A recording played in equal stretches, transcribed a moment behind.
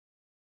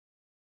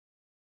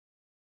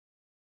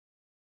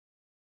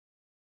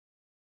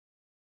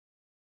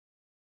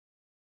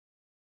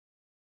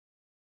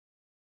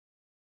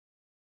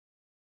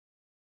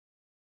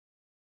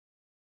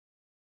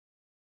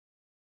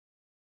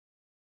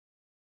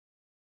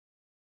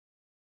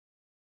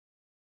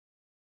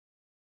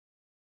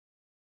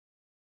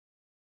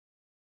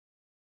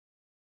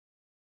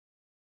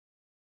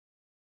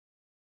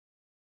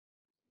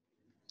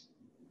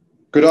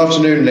Good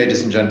afternoon,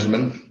 ladies and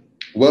gentlemen.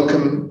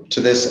 Welcome to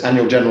this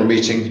annual general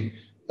meeting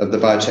of the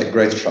Biotech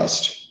Growth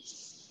Trust.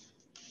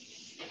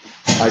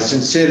 I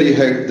sincerely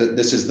hope that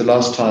this is the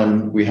last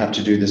time we have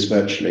to do this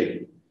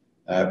virtually.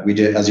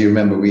 As you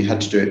remember, we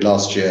had to do it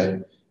last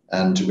year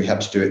and we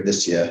had to do it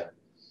this year.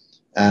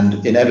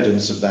 And in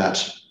evidence of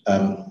that,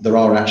 there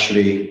are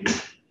actually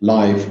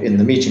live in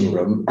the meeting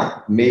room,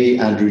 me,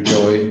 Andrew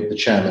Joy, the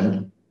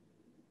chairman,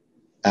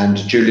 and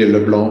Julia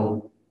Leblanc,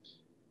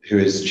 who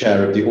is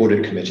chair of the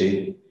audit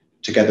committee,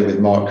 together with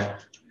Mark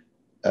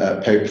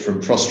Pope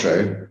from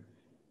Frostro.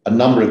 A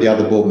number of the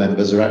other board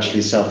members are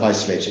actually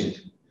self-isolating.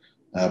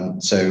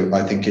 So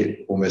I think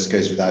it almost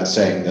goes without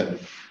saying that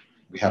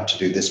we have to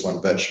do this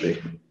one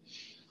virtually.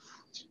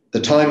 The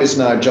time is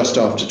now just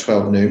after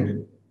 12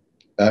 noon.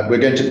 We're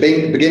going to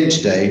begin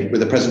today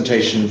with a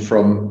presentation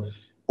from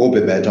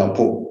OrbiMed, our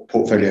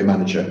portfolio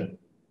manager.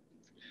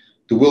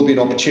 There will be an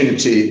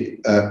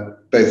opportunity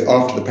both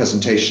after the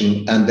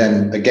presentation and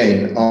then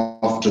again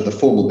after the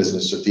formal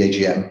business of the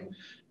AGM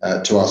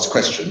to ask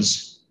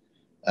questions.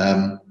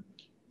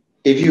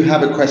 If you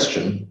have a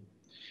question,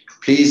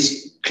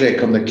 please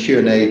click on the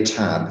Q&A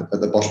tab at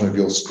the bottom of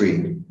your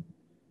screen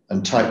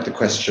and type the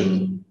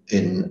question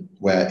in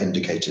where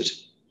indicated.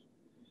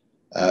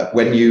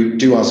 When you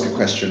do ask a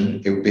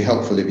question, it would be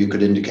helpful if you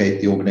could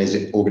indicate the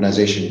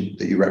organization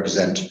that you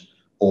represent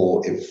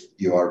or if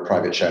you are a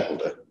private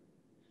shareholder.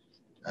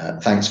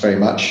 Thanks very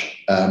much.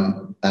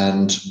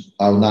 And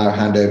I'll now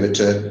hand over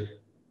to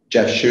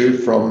Jeff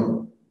Xu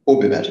from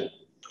OrbiMed.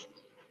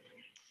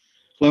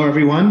 Hello,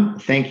 everyone.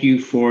 Thank you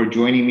for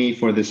joining me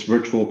for this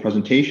virtual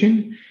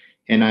presentation.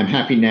 And I'm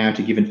happy now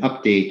to give an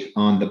update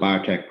on the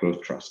Biotech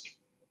Growth Trust.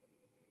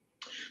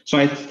 So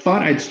I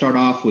thought I'd start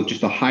off with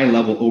just a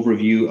high-level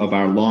overview of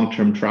our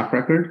long-term track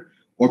record.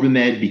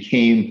 OrbiMed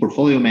became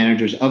portfolio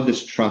managers of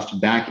this trust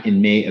back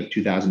in May of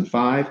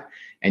 2005.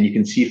 And you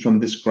can see from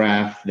this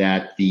graph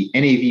that the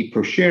NAV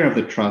per share of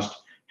the trust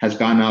has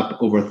gone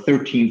up over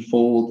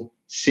 13-fold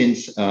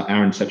since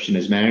our inception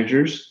as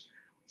managers.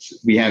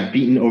 We have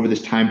beaten over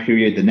this time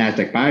period the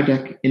NASDAQ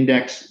Biotech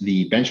Index,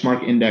 the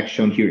benchmark index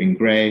shown here in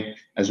gray,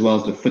 as well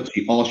as the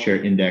FTSE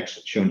All-Share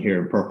Index shown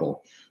here in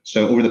purple.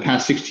 So over the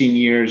past 16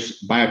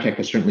 years, biotech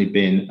has certainly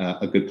been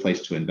a good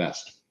place to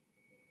invest.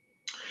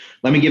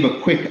 Let me give a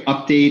quick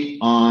update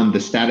on the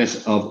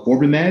status of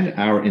OrbiMed,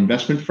 our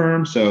investment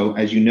firm. So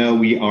as you know,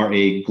 we are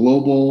a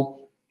global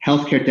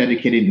healthcare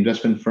dedicated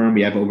investment firm.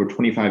 We have over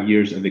 25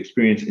 years of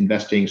experience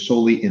investing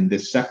solely in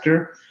this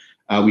sector.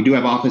 We do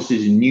have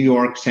offices in New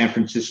York, San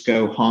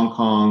Francisco, Hong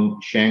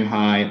Kong,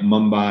 Shanghai,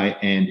 Mumbai,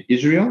 and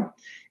Israel.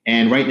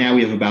 And right now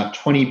we have about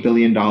 $20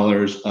 billion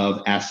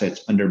of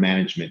assets under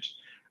management.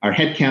 Our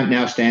headcount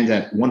now stands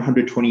at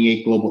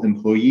 128 global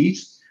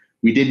employees.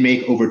 We did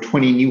make over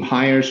 20 new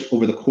hires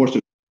over the course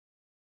of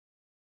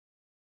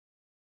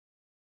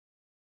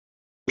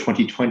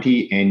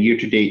 2020 and year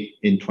to date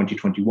in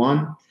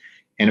 2021.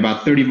 And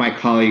about 30 of my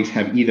colleagues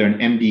have either an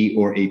MD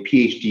or a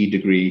PhD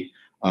degree.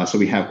 So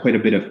we have quite a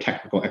bit of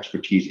technical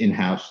expertise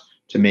in-house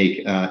to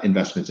make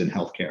investments in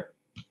healthcare.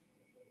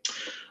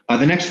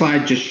 The next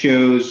slide just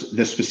shows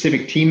the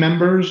specific team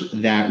members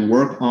that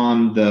work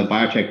on the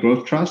Biotech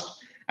Growth Trust.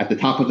 At the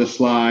top of the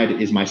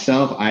slide is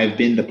myself. I've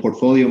been the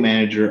portfolio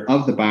manager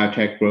of the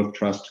Biotech Growth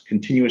Trust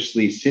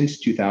continuously since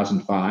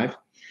 2005.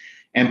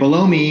 And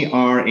below me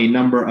are a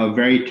number of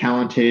very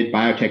talented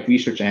biotech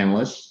research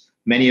analysts,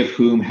 many of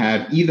whom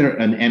have either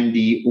an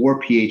MD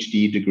or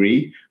PhD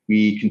degree.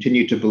 We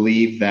continue to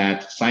believe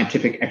that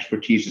scientific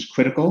expertise is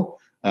critical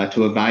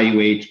to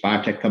evaluate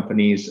biotech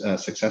companies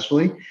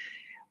successfully.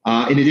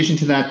 In addition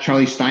to that,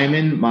 Charlie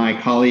Steinman, my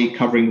colleague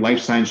covering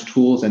life science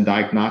tools and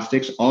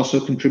diagnostics,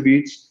 also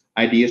contributes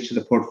ideas to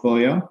the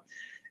portfolio.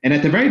 And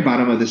at the very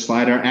bottom of this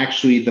slide are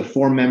actually the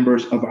 4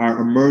 members of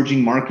our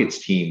emerging markets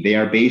team. They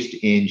are based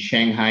in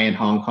Shanghai and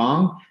Hong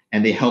Kong,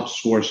 and they help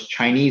source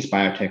Chinese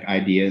biotech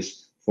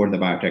ideas for the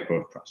Biotech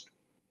Growth Trust.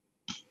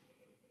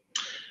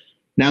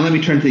 Now let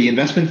me turn to the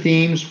investment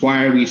themes.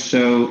 Why are we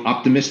so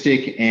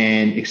optimistic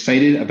and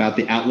excited about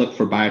the outlook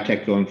for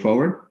biotech going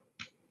forward?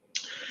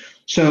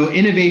 So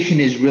innovation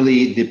is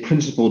really the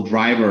principal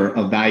driver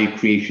of value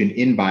creation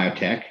in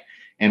biotech.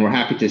 And we're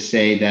happy to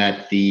say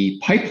that the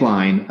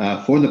pipeline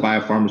for the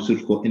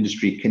biopharmaceutical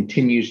industry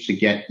continues to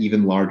get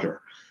even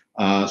larger.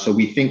 So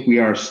we think we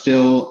are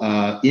still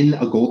in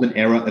a golden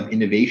era of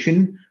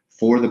innovation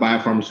for the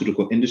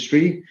biopharmaceutical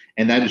industry.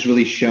 And that is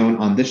really shown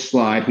on this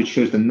slide, which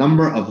shows the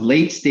number of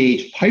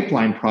late-stage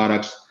pipeline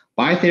products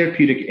by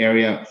therapeutic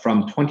area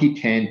from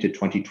 2010 to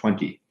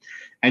 2020.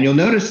 And you'll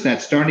notice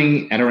that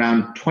starting at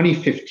around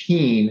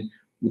 2015,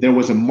 there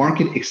was a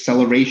market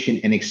acceleration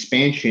and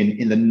expansion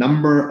in the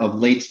number of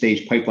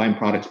late-stage pipeline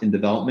products in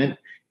development.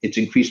 It's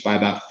increased by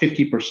about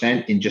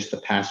 50% in just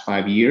the past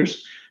 5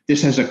 years.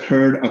 This has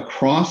occurred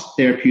across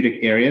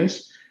therapeutic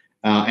areas.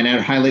 And I'd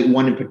highlight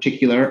one in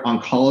particular,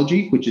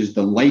 oncology, which is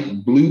the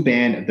light blue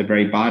band at the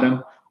very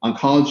bottom.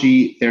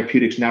 Oncology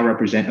therapeutics now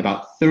represent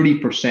about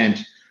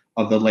 30%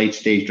 of the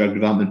late-stage drug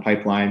development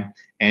pipeline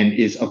and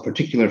is a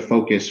particular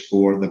focus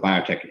for the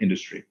biotech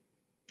industry.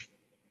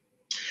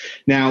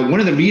 Now, one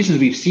of the reasons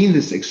we've seen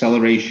this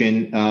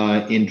acceleration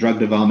in drug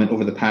development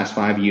over the past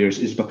 5 years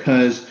is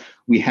because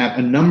we have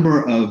a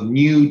number of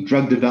new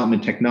drug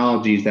development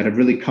technologies that have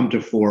really come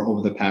to fore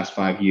over the past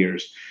 5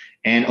 years.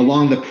 And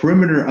along the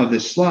perimeter of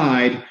this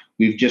slide,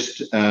 we've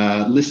just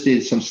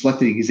listed some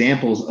selected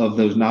examples of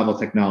those novel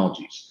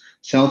technologies: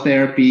 cell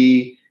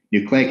therapy,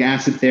 nucleic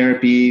acid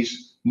therapies,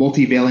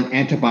 multivalent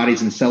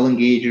antibodies and cell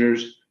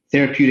engagers,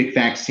 therapeutic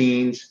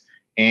vaccines,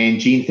 and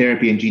gene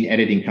therapy and gene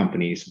editing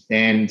companies.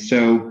 And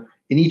so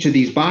in each of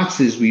these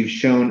boxes, we've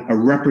shown a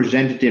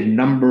representative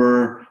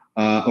number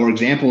or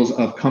examples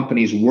of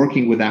companies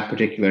working with that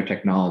particular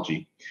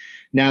technology.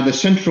 Now, the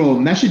central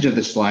message of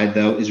the slide,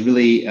 though, is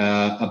really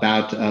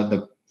about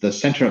the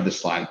center of the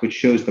slide, which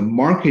shows the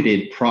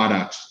marketed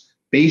products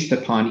based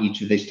upon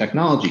each of these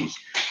technologies.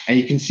 And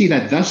you can see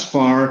that thus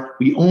far,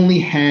 we only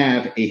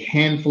have a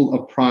handful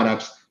of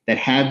products that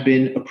have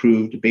been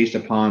approved based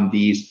upon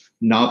these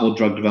novel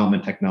drug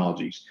development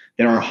technologies.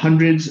 There are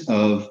hundreds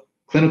of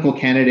clinical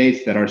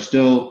candidates that are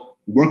still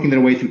working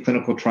their way through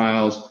clinical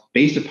trials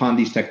based upon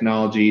these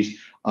technologies,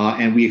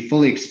 and we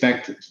fully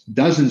expect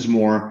dozens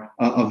more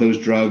of those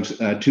drugs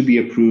to be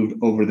approved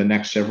over the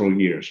next several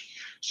years.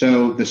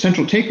 So the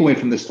central takeaway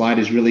from this slide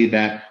is really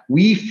that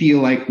we feel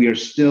like we are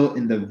still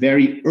in the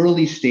very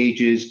early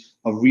stages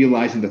of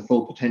realizing the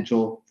full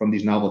potential from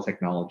these novel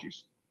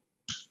technologies.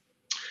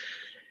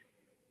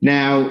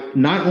 Now,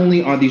 not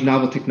only are these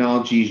novel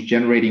technologies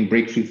generating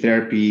breakthrough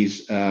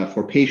therapies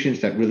for patients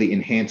that really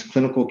enhance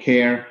clinical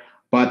care,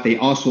 but they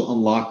also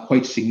unlock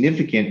quite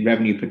significant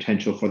revenue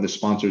potential for the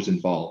sponsors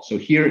involved. So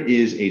here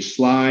is a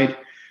slide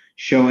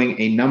showing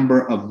a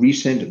number of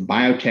recent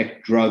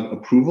biotech drug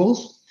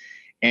approvals.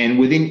 And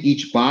within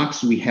each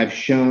box, we have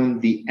shown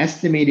the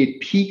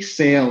estimated peak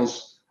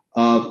sales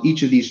of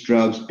each of these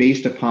drugs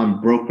based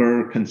upon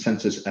broker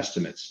consensus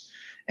estimates.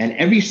 And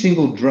every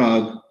single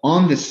drug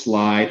on this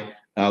slide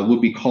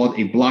would be called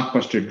a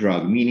blockbuster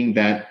drug, meaning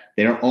that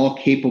they're all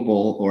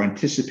capable or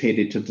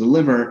anticipated to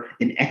deliver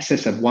in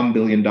excess of $1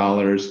 billion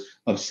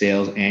of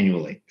sales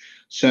annually.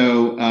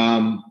 So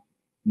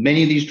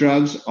many of these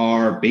drugs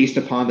are based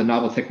upon the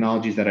novel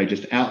technologies that I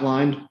just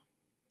outlined,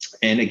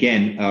 and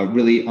again,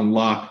 really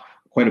unlock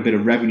quite a bit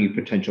of revenue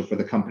potential for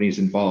the companies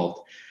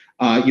involved.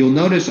 You'll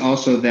notice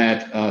also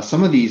that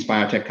some of these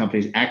biotech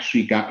companies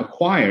actually got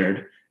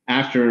acquired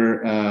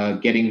after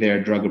getting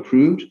their drug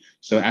approved.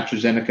 So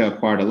AstraZeneca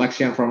acquired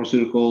Alexion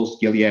Pharmaceuticals,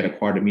 Gilead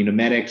acquired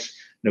Immunomedics,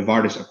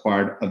 Novartis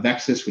acquired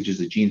Avexis, which is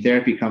a gene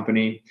therapy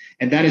company.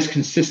 And that is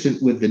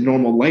consistent with the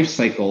normal life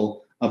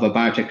cycle of a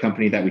biotech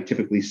company that we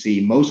typically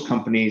see. Most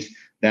companies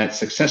that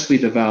successfully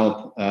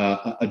develop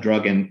a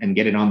drug and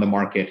get it on the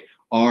market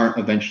are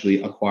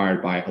eventually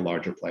acquired by a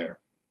larger player.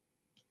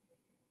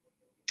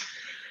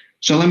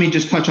 So let me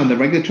just touch on the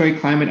regulatory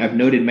climate. I've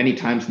noted many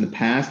times in the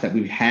past that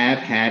we have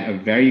had a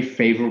very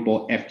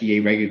favorable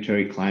FDA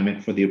regulatory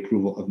climate for the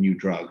approval of new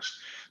drugs.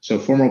 So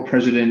former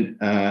President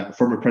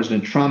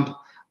Trump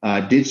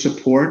did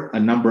support a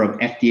number of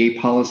FDA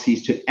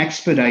policies to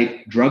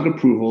expedite drug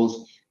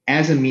approvals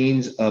as a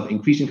means of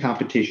increasing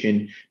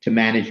competition to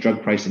manage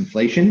drug price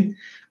inflation.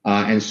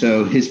 And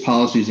so his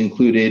policies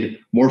included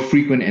more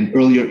frequent and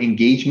earlier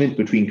engagement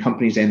between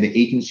companies and the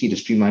agency to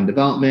streamline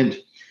development.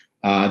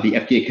 The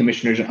FDA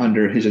commissioners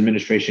under his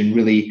administration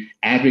really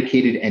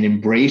advocated and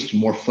embraced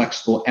more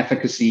flexible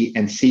efficacy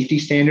and safety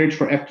standards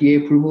for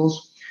FDA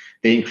approvals.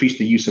 They increased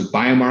the use of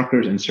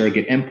biomarkers and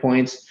surrogate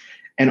endpoints.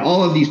 And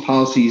all of these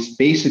policies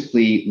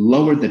basically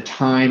lowered the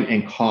time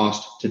and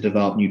cost to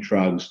develop new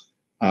drugs,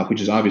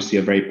 which is obviously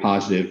a very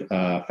positive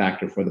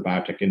factor for the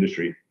biotech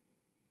industry.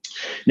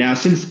 Now,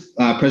 since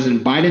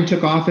President Biden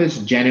took office,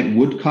 Janet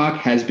Woodcock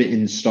has been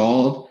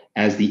installed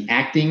as the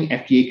acting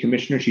FDA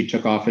commissioner. She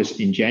took office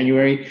in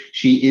January.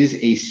 She is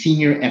a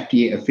senior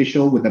FDA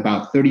official with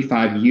about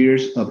 35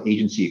 years of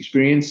agency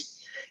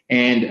experience,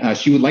 and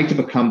she would like to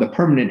become the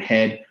permanent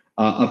head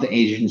of the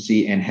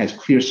agency and has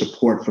clear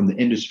support from the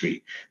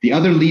industry. The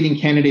other leading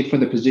candidate for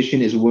the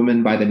position is a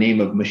woman by the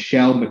name of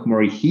Michelle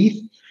McMurray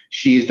Heath.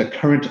 She is the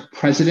current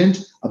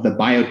president of the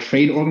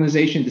Biotrade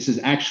organization. This is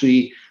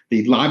actually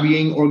the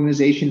lobbying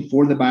organization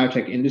for the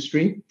biotech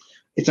industry.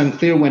 It's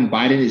unclear when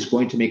Biden is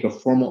going to make a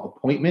formal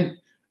appointment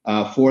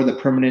for the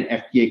permanent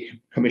FDA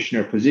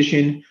commissioner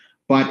position.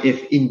 But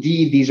if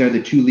indeed these are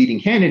the two leading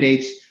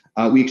candidates,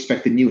 we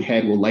expect the new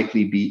head will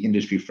likely be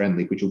industry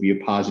friendly, which will be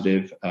a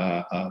positive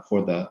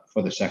for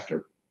the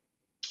sector.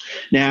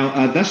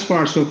 Now,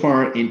 so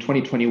far in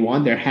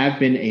 2021, there have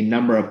been a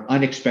number of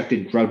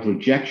unexpected drug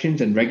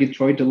rejections and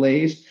regulatory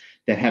delays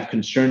that have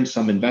concerned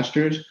some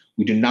investors.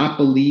 We do not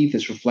believe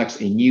this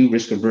reflects a new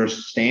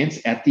risk-averse stance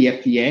at the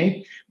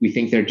FDA. We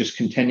think they're just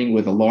contending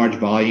with a large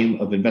volume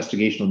of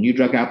investigational new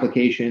drug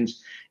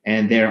applications,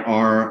 and there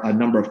are a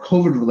number of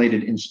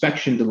COVID-related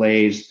inspection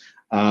delays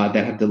that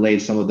have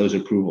delayed some of those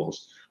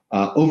approvals.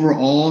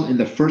 Overall, in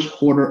the first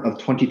quarter of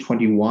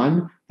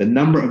 2021, the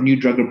number of new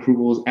drug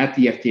approvals at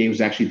the FDA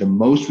was actually the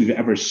most we've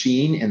ever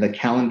seen in the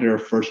calendar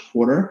first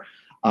quarter.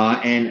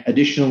 And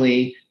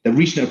additionally, the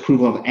recent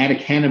approval of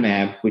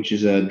aducanumab, which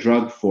is a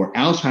drug for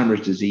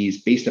Alzheimer's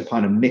disease based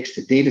upon a mixed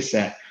data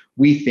set,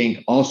 we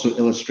think also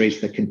illustrates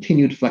the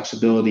continued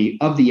flexibility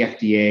of the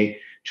FDA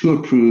to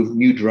approve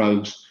new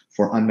drugs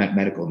for unmet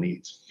medical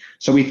needs.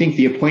 So we think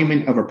the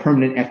appointment of a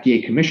permanent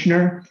FDA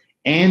commissioner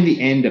and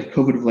the end of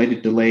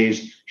COVID-related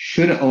delays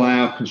should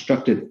allow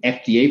constructive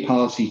FDA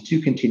policy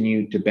to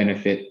continue to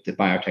benefit the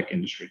biotech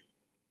industry.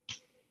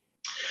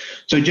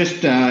 So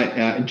just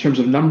in terms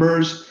of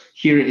numbers,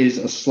 here is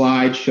a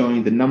slide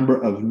showing the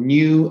number of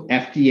new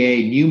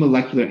FDA, new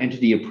molecular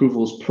entity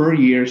approvals per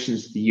year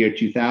since the year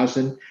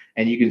 2000.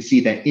 And you can see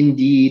that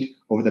indeed,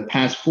 over the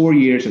past 4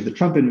 years of the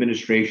Trump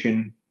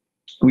administration,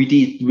 we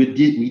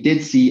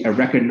did see a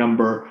record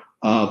number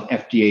of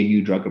FDA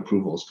new drug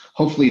approvals.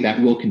 Hopefully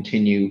that will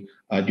continue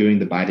during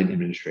the Biden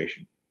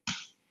administration.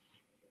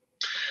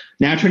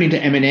 Now turning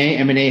to M&A,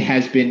 M&A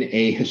has been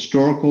a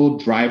historical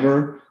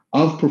driver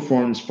of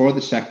performance for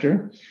the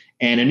sector.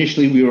 And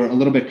initially, we were a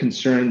little bit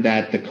concerned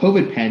that the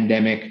COVID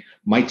pandemic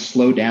might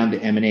slow down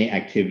the M&A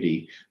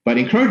activity. But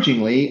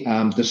encouragingly,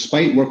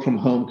 despite work from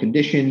home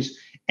conditions,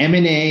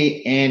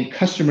 M&A and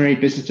customary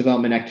business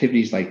development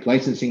activities like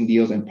licensing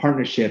deals and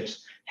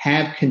partnerships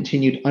have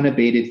continued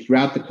unabated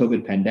throughout the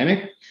COVID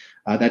pandemic.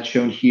 That's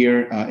shown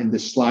here in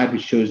this slide,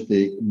 which shows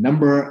the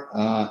number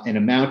and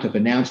amount of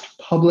announced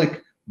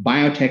public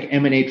biotech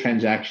M&A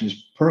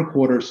transactions per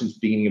quarter since the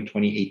beginning of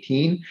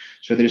 2018.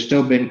 So there's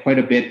still been quite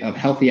a bit of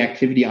healthy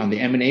activity on the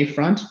M&A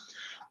front.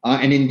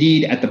 And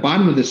indeed, at the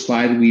bottom of this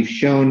slide, we've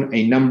shown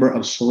a number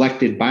of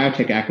selected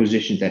biotech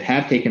acquisitions that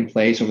have taken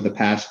place over the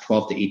past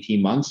 12 to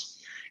 18 months.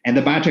 And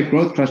the Biotech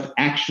Growth Trust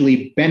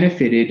actually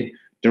benefited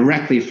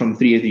directly from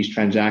 3 of these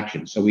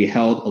transactions. So we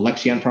held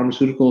Alexion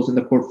Pharmaceuticals in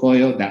the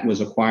portfolio that was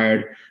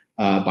acquired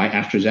by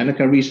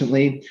AstraZeneca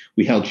recently.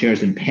 We held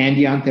shares in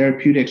Pandion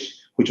Therapeutics,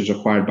 which was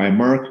acquired by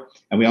Merck.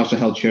 And we also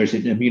held shares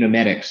in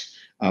Immunomedics,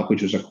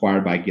 which was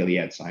acquired by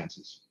Gilead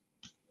Sciences.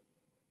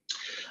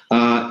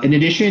 In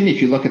addition,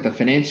 if you look at the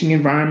financing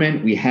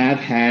environment, we have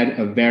had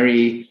a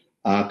very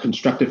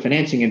constructive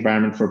financing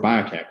environment for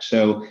biotech.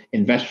 So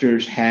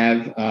investors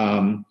have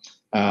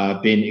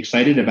been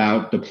excited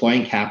about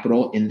deploying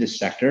capital in this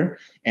sector.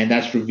 And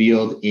that's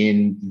revealed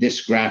in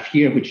this graph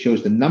here, which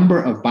shows the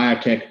number of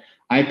biotech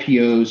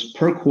IPOs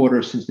per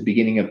quarter since the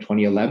beginning of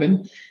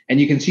 2011. And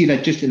you can see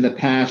that just in the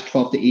past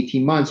 12 to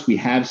 18 months, we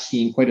have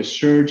seen quite a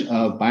surge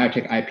of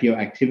biotech IPO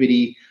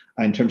activity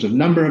in terms of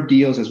number of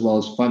deals as well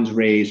as funds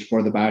raised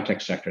for the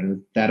biotech sector.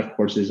 And that, of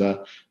course, is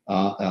a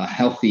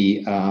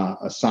healthy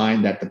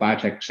sign that the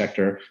biotech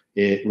sector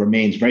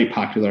remains very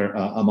popular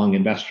among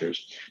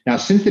investors. Now,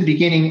 since the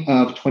beginning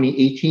of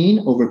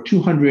 2018, over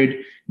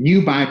 200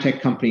 new biotech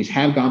companies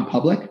have gone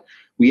public.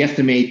 We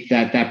estimate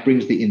that that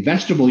brings the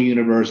investable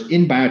universe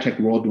in biotech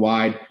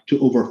worldwide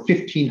to over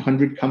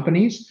 1,500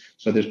 companies.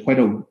 So there's quite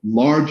a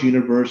large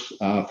universe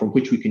from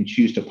which we can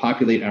choose to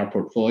populate our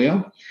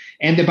portfolio.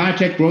 And the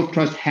Biotech Growth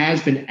Trust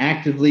has been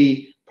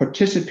actively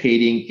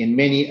participating in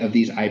many of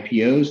these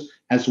IPOs,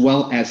 as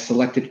well as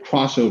selected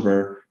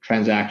crossover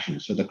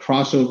transactions. So the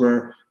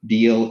crossover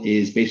deal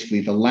is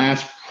basically the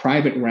last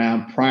private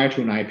round prior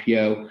to an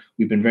IPO.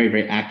 We've been very,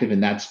 very active in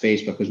that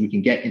space because we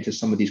can get into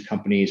some of these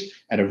companies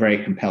at a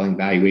very compelling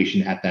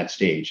valuation at that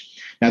stage.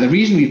 Now, the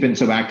reason we've been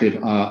so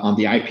active on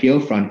the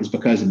IPO front is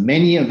because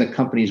many of the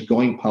companies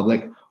going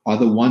public are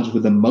the ones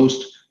with the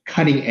most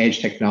cutting edge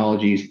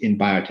technologies in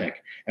biotech.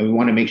 And we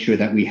want to make sure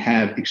that we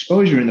have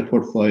exposure in the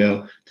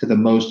portfolio to the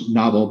most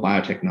novel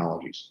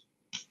biotechnologies.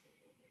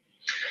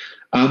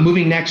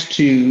 Moving next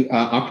to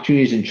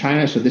opportunities in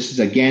China. So this is,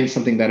 again,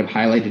 something that I've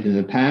highlighted in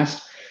the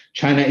past.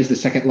 China is the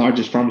second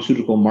largest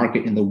pharmaceutical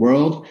market in the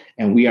world,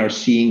 and we are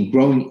seeing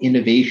growing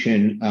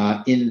innovation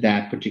in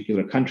that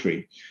particular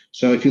country.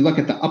 So if you look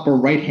at the upper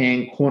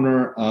right-hand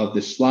corner of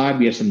the slide,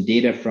 we have some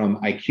data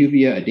from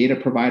IQVIA, a data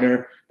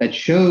provider, that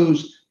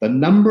shows the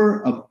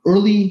number of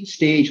early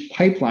stage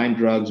pipeline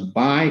drugs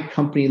by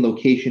company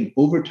location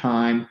over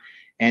time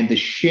and the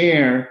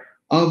share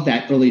of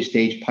that early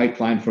stage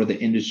pipeline for the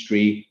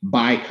industry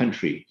by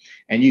country.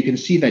 And you can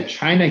see that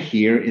China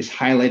here is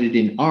highlighted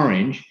in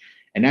orange.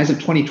 And as of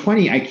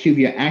 2020,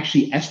 IQVIA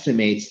actually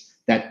estimates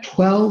that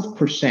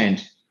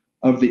 12%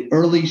 of the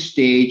early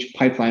stage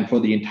pipeline for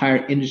the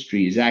entire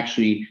industry is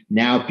actually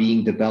now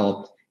being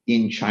developed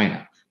in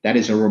China. That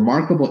is a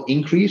remarkable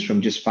increase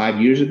from just 5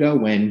 years ago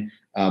when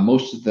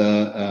most of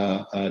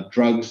the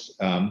drugs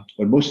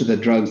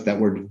that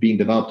were being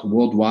developed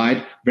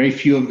worldwide, very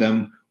few of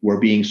them were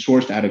being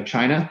sourced out of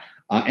China.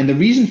 And the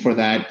reason for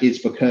that is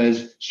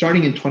because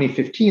starting in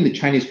 2015, the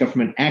Chinese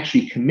government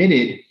actually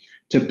committed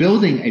to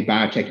building a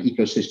biotech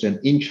ecosystem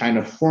in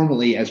China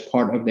formally as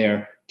part of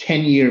their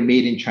 10-year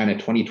Made in China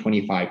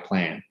 2025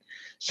 plan.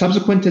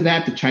 Subsequent to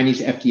that, the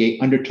Chinese FDA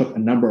undertook a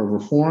number of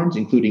reforms,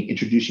 including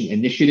introducing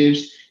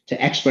initiatives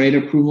to expedite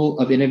approval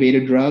of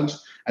innovative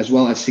drugs, as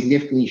well as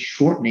significantly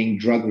shortening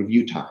drug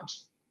review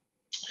times.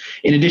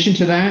 In addition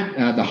to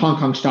that, the Hong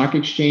Kong Stock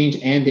Exchange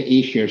and the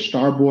A-Share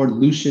Star Board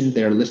loosened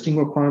their listing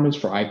requirements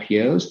for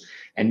IPOs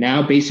and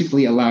now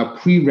basically allow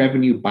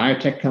pre-revenue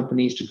biotech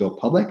companies to go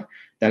public.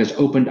 that has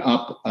opened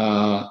up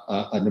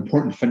an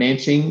important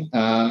financing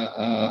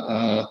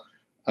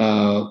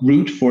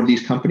route for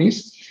these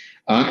companies.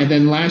 And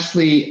then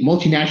lastly,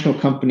 multinational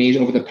companies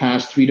over the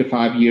past 3 to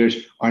 5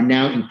 years are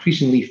now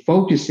increasingly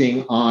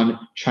focusing on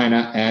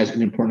China as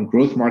an important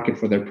growth market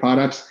for their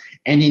products,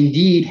 and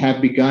indeed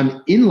have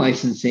begun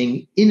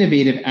in-licensing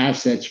innovative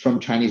assets from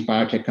Chinese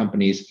biotech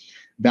companies,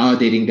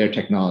 validating their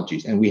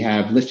technologies. And we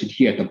have listed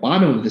here at the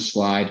bottom of this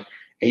slide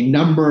a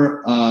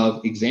number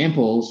of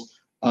examples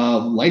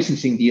of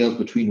licensing deals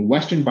between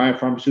Western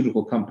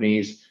biopharmaceutical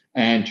companies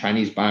and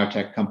Chinese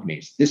biotech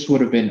companies. This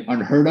would have been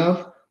unheard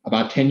of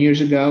about 10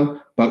 years ago,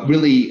 but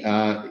really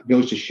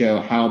goes to show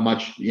how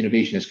much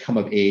innovation has come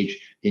of age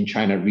in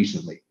China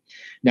recently.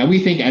 Now, we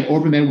think at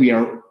OrbiMed, we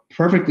are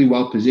perfectly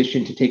well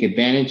positioned to take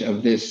advantage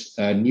of this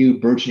new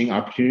burgeoning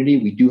opportunity.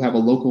 We do have a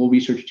local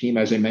research team,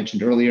 as I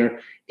mentioned earlier,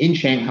 in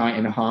Shanghai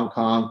and Hong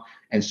Kong.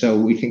 And so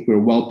we think we're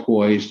well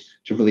poised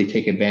to really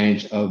take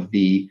advantage of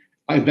the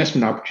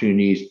investment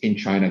opportunities in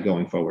China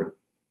going forward.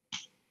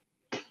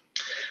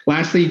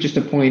 Lastly, just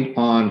a point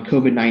on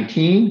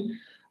COVID-19.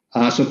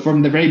 So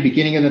from the very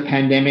beginning of the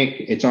pandemic,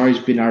 it's always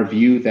been our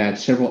view that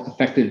several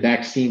effective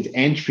vaccines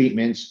and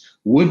treatments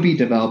would be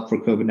developed for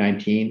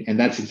COVID-19, and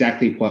that's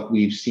exactly what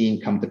we've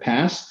seen come to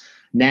pass.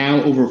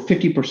 Now, over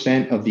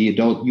 50% of the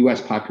adult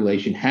US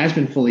population has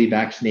been fully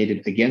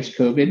vaccinated against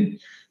COVID.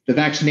 The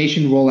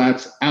vaccination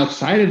rollouts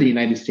outside of the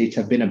United States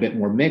have been a bit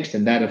more mixed,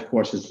 and that, of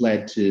course, has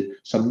led to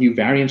some new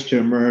variants to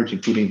emerge,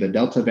 including the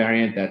Delta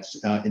variant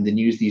that's in the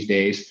news these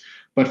days.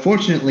 But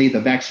fortunately,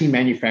 the vaccine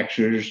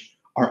manufacturers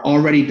are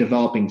already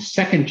developing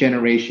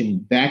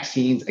second-generation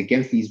vaccines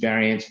against these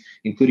variants,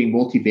 including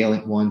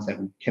multivalent ones that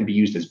can be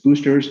used as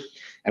boosters.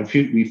 And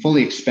we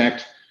fully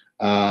expect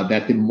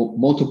that the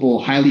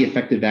multiple highly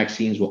effective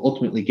vaccines will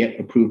ultimately get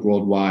approved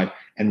worldwide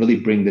and really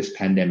bring this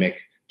pandemic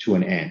to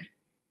an end.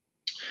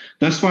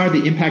 Thus far,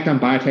 the impact on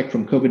biotech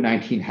from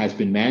COVID-19 has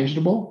been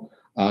manageable.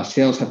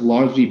 Sales have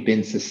largely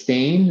been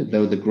sustained,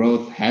 though the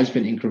growth has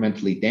been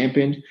incrementally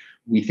dampened.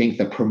 We think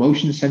the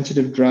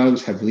promotion-sensitive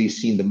drugs have really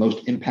seen the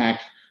most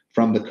impact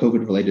from the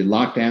COVID-related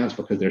lockdowns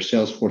because their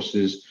sales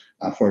forces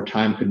for a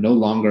time could no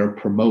longer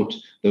promote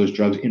those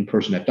drugs in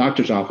person at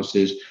doctors'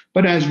 offices.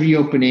 But as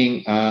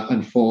reopening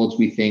unfolds,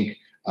 we think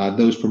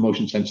those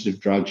promotion-sensitive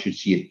drugs should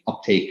see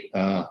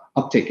an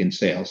uptick in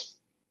sales.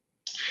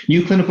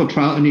 New clinical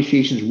trial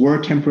initiations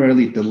were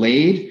temporarily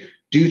delayed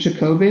due to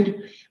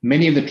COVID.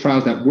 Many of the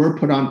trials that were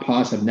put on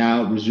pause have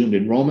now resumed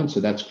enrollment,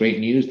 so that's great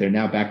news. They're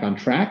now back on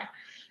track.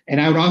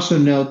 And I would also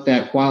note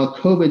that while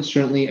COVID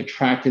certainly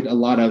attracted a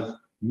lot of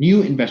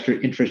new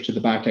investor interest to the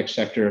biotech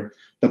sector,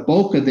 the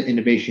bulk of the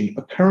innovation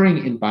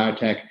occurring in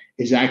biotech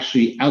is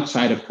actually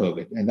outside of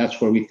COVID. And that's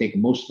where we think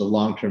most of the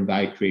long-term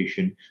value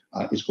creation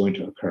is going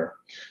to occur.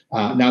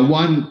 Now,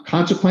 one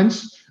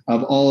consequence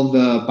of all of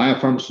the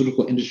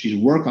biopharmaceutical industry's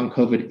work on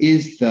COVID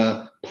is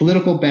the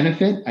political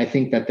benefit I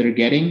think that they're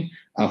getting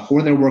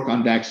for their work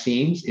on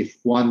vaccines. If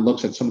one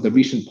looks at some of the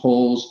recent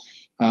polls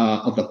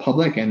of the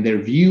public and their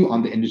view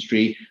on the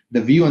industry,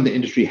 the view on the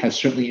industry has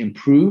certainly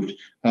improved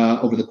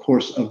over the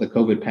course of the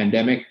COVID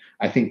pandemic.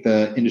 I think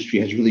the industry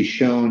has really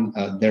shown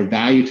their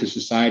value to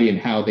society and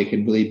how they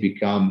can really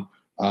become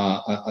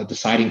a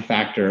deciding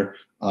factor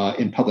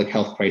in public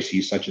health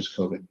crises such as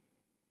COVID.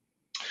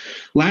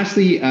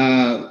 Lastly,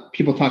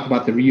 people talk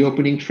about the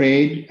reopening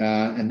trade,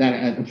 and that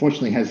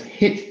unfortunately has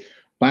hit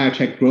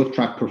biotech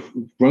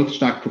growth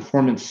stock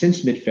performance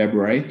since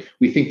mid-February.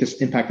 We think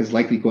this impact is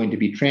likely going to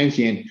be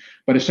transient,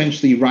 but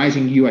essentially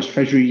rising US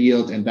Treasury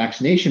yields and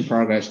vaccination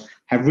progress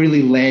have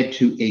really led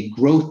to a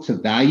growth to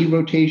value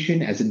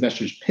rotation as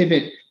investors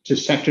pivot to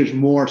sectors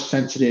more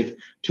sensitive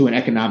to an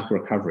economic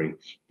recovery.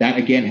 That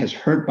again has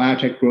hurt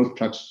biotech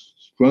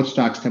growth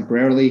stocks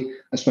temporarily,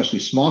 especially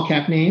small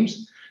cap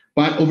names.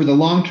 But over the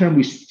long term,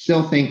 we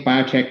still think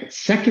biotech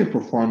sector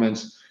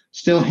performance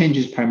still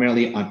hinges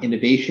primarily on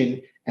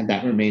innovation, and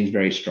that remains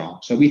very strong.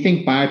 So we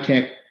think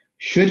biotech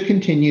should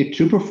continue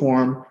to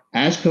perform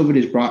as COVID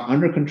is brought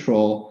under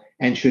control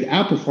and should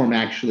outperform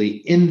actually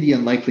in the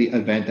unlikely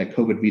event that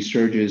COVID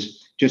resurges,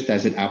 just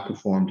as it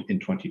outperformed in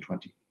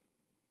 2020.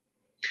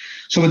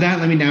 So with that,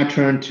 let me now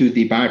turn to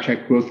the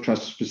Biotech Growth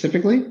Trust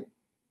specifically.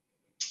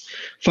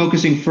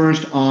 Focusing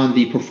first on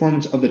the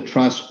performance of the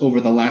trust over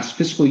the last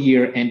fiscal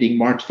year ending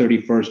March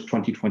 31st,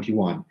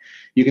 2021.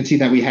 You can see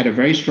that we had a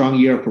very strong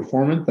year of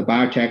performance. The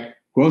Biotech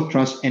Growth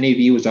Trust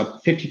NAV was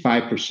up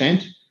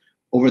 55%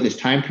 over this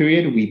time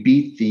period. We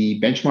beat the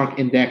benchmark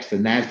index, the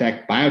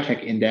NASDAQ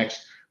Biotech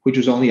Index, which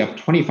was only up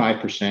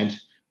 25%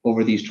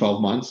 over these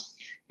 12 months.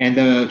 And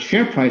the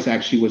share price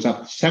actually was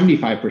up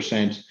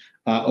 75%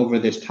 over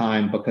this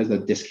time because the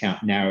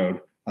discount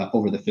narrowed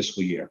over the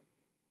fiscal year.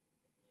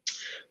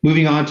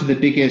 Moving on to the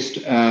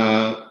biggest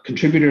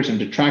contributors and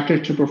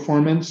detractors to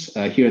performance.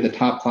 Here are the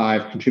top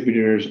 5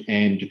 contributors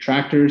and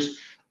detractors.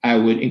 I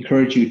would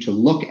encourage you to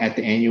look at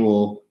the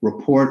annual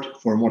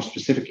report for more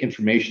specific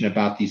information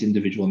about these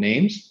individual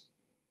names.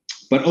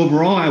 But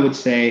overall, I would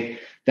say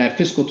that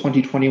fiscal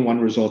 2021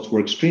 results were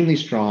extremely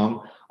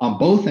strong on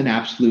both an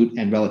absolute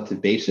and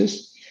relative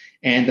basis.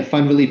 And the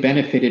fund really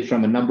benefited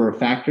from a number of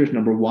factors.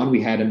 Number one,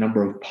 we had a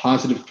number of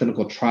positive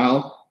clinical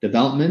trial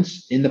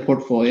developments in the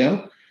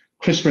portfolio.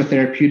 CRISPR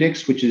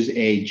Therapeutics, which is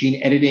a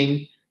gene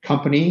editing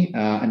company,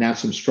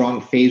 announced some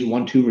strong phase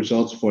 1/2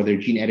 results for their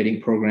gene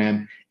editing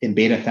program in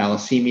beta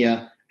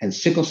thalassemia and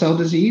sickle cell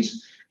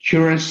disease.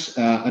 Curis,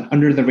 an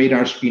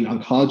under-the-radar screen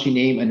oncology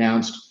name,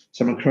 announced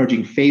some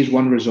encouraging phase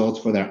 1 results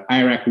for their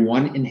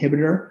IRAK1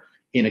 inhibitor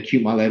in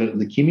acute myeloid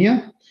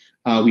leukemia.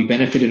 We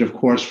benefited, of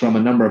course, from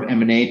a number of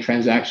M&A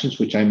transactions,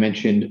 which I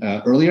mentioned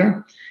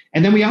earlier.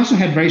 And then we also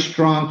had very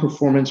strong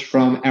performance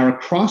from our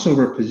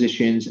crossover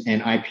positions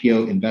and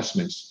IPO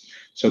investments.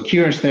 So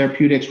Curis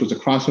Therapeutics was a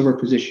crossover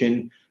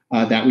position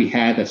that we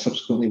had that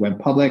subsequently went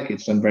public.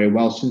 It's done very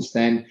well since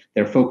then.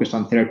 They're focused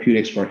on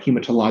therapeutics for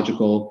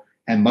hematological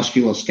and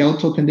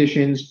musculoskeletal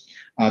conditions.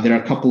 There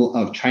are a couple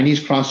of Chinese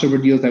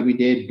crossover deals that we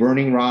did.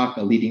 Burning Rock,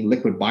 a leading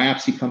liquid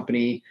biopsy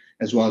company,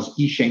 as well as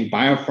Yisheng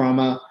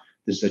Biopharma.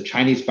 This is a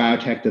Chinese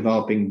biotech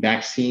developing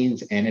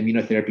vaccines and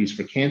immunotherapies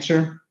for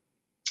cancer.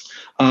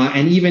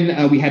 And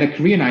even we had a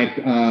Korean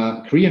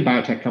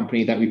biotech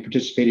company that we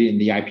participated in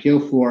the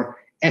IPO for,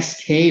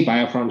 SK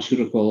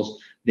Biopharmaceuticals.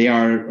 They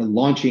are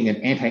launching an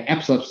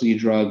anti-epilepsy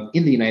drug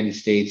in the United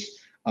States.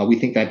 We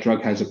think that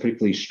drug has a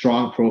particularly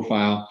strong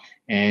profile,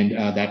 and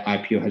that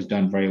IPO has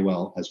done very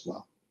well as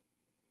well.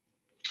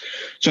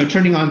 So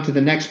turning on to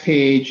the next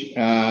page,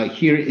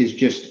 here is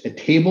just a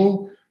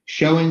table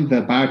showing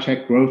the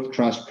Biotech Growth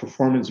Trust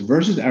performance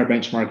versus our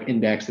benchmark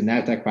index, the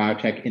NASDAQ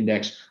Biotech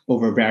Index,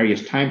 over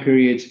various time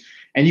periods.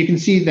 And you can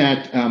see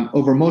that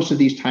over most of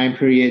these time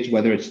periods,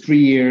 whether it's 3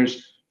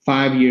 years,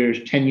 5 years,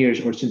 10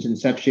 years, or since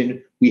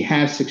inception, we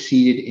have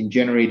succeeded in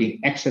generating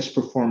excess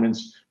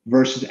performance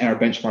versus our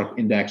benchmark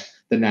index,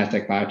 the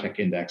NASDAQ Biotech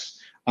Index.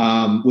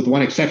 With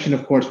one exception,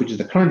 of course, which is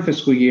the current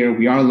fiscal year,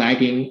 we are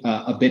lagging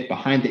a bit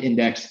behind the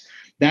index.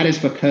 That is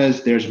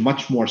because there's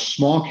much more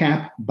small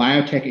cap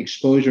biotech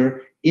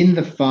exposure in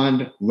the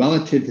fund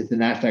relative to the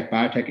NASDAQ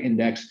Biotech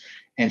Index,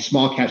 and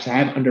small caps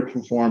have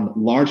underperformed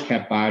large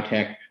cap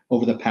biotech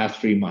over the past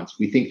 3 months.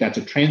 We think that's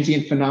a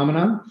transient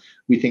phenomenon.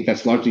 We think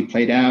that's largely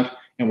played out,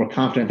 and we're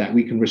confident that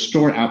we can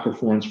restore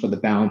outperformance for the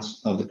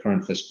balance of the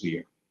current fiscal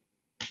year.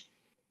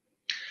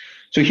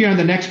 So here on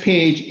the next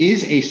page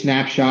is a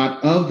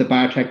snapshot of the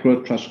Biotech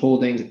Growth Trust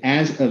holdings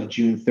as of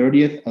June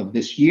 30th of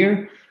this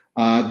year.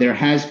 There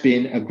has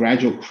been a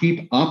gradual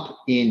creep up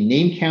in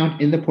name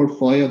count in the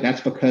portfolio.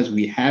 That's because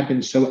we have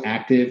been so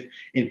active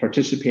in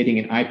participating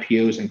in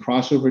IPOs and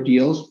crossover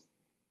deals.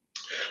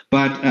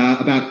 But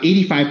about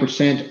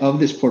 85% of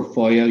this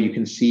portfolio, you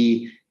can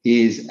see,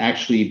 is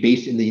actually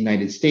based in the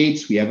United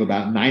States. We have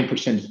about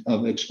 9%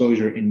 of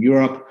exposure in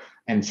Europe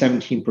and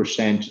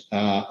 17%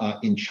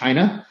 in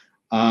China.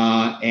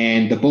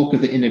 And the bulk of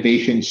the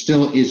innovation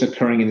still is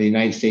occurring in the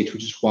United States,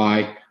 which is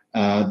why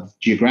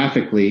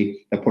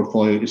geographically the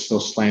portfolio is still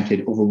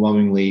slanted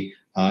overwhelmingly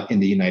in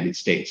the United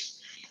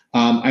States.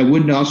 I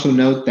would also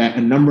note that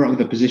a number of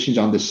the positions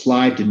on this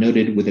slide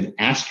denoted with an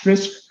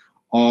asterisk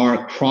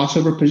are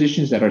crossover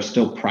positions that are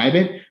still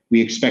private. We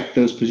expect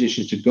those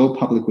positions to go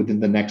public within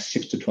the next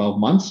 6 to 12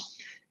 months.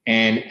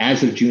 And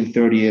as of June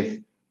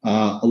 30th,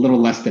 a little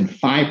less than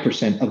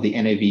 5% of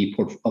the NAV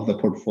of the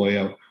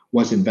portfolio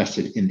was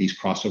invested in these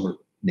crossover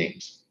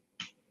names.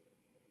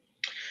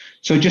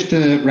 So just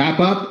to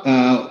wrap up,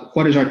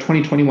 what is our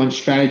 2021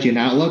 strategy and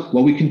outlook?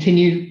 Well, we hope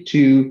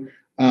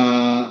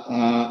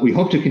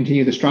to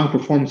continue the strong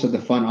performance of the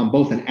fund on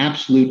both an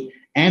absolute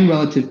and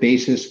relative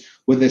basis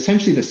with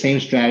essentially the same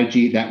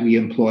strategy that we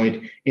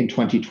employed in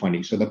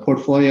 2020. So the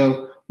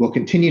portfolio will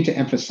continue to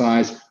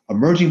emphasize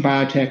emerging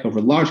biotech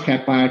over large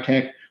cap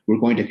biotech. We're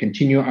going to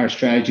continue our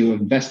strategy of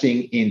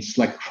investing in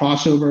select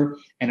crossover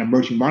and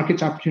emerging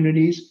markets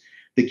opportunities.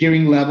 The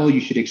gearing level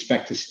you should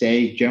expect to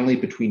stay generally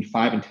between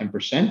 5 and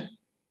 10%.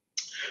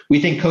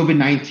 We think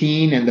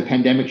COVID-19 and the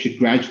pandemic should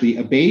gradually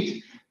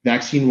abate.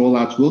 Vaccine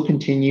rollouts will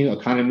continue,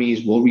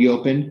 economies will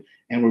reopen,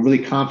 and we're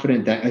really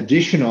confident that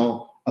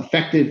additional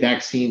effective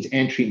vaccines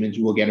and treatments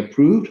will get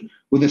approved,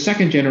 with the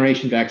second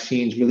generation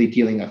vaccines really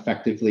dealing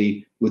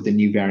effectively with the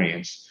new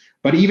variants.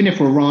 But even if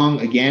we're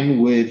wrong,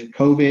 again, with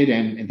COVID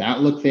and the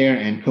outlook there,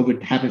 and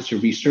COVID happens to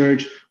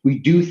resurge, we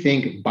do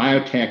think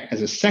biotech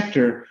as a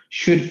sector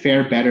should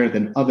fare better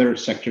than other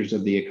sectors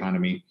of the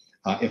economy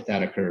if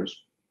that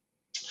occurs.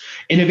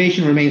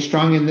 Innovation remains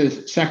strong in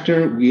this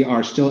sector. We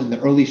are still in the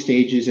early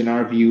stages, in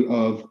our view,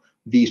 of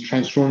these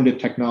transformative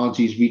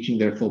technologies reaching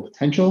their full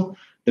potential.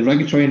 The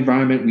regulatory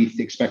environment we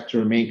expect to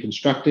remain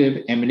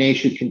constructive. M&A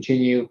should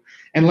continue.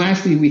 And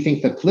lastly, we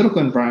think the political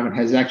environment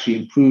has actually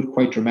improved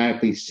quite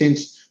dramatically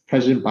since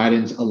President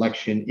Biden's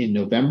election in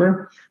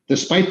November,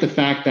 despite the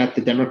fact that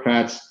the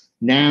Democrats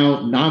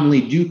now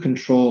nominally do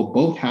control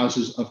both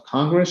houses of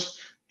Congress.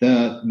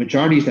 The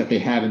majorities that they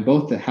have in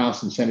both the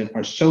House and Senate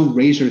are so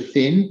razor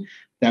thin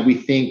that we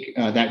think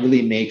that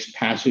really makes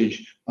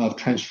passage of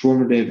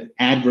transformative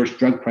adverse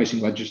drug pricing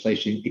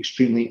legislation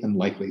extremely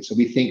unlikely. So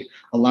we think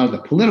a lot of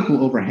the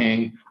political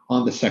overhang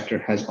on the sector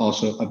has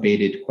also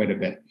abated quite a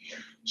bit.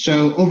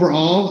 So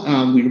overall,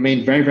 we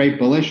remain very, very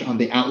bullish on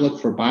the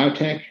outlook for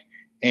biotech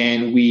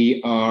and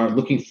we are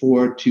looking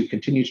forward to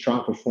continued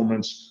strong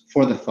performance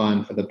for the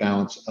fund for the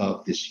balance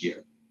of this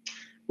year.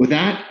 With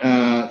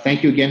that,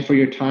 thank you again for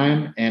your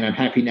time, and I'm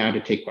happy now to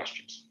take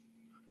questions.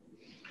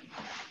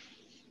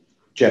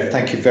 Jeff,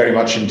 thank you very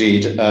much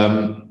indeed.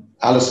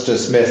 Alistair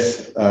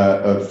Smith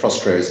of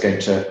Frostro is going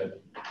to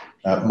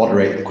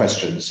moderate the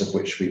questions, of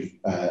which we've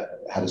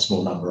had a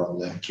small number on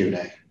the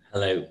Q&A.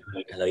 Hello,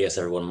 yes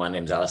everyone, my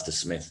name's Alistair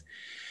Smith.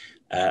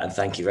 And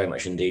thank you very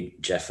much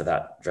indeed, Jeff, for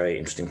that very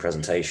interesting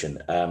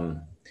presentation.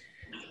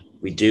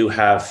 We do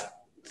have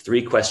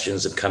 3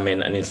 questions that come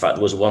in, and in fact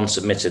there was one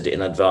submitted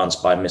in advance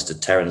by Mr.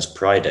 Terence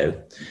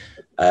Prido.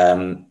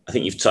 I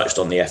think you've touched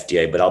on the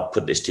FDA, but I'll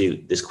put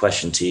this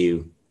question to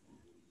you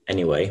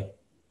anyway.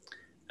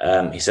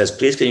 He says,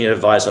 please can you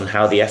advise on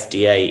how the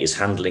FDA is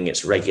handling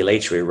its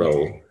regulatory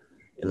role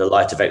in the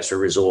light of extra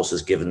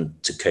resources given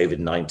to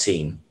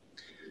COVID-19?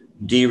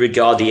 Do you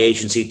regard the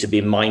agency to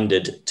be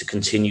minded to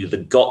continue the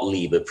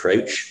Gottlieb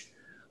approach,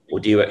 or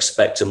do you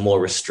expect a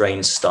more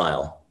restrained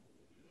style?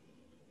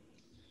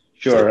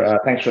 Sure,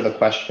 thanks for the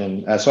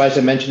question. So as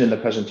I mentioned in the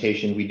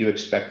presentation, we do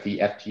expect the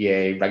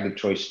FDA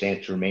regulatory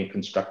stance to remain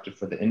constructive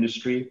for the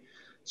industry.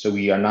 So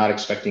we are not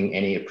expecting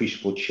any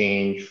appreciable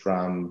change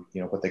from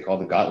what they call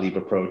the Gottlieb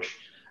approach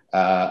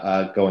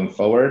going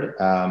forward.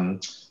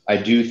 I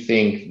do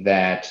think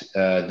that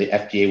the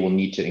FDA will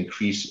need to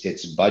increase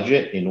its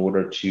budget in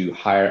order to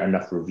hire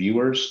enough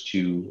reviewers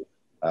to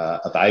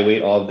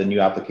evaluate all of the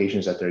new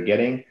applications that they're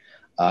getting.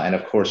 And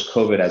of course,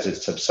 COVID, as it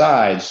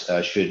subsides,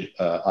 should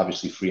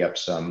obviously free up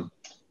some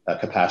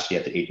capacity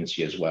at the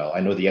agency as well.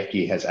 I know the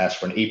FDA has asked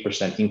for an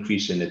 8%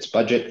 increase in its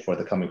budget for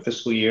the coming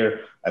fiscal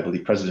year. I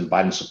believe President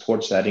Biden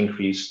supports that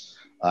increase.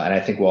 And I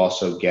think we'll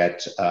also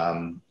get,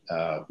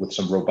 with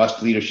some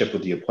robust leadership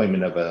with the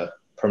appointment of a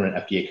permanent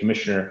FDA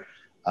commissioner,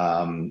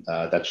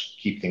 that should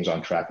keep things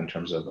on track in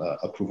terms of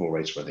approval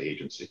rates for the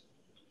agency.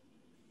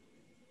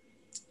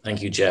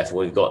 Thank you, Jeff.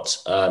 We've got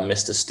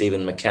Mr.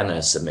 Stephen McKenna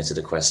has submitted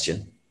a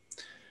question.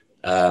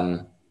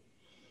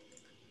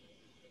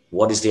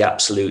 What is the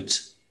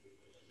absolute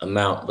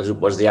amount,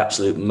 what is the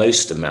absolute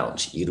most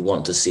amount you'd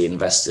want to see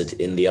invested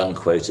in the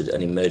unquoted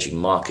and emerging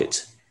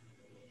market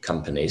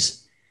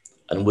companies?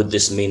 And would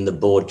this mean the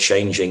board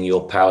changing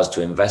your powers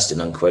to invest in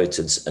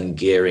unquoteds and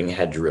gearing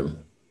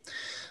headroom?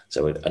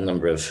 So a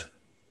number of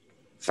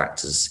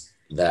factors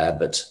there,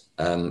 but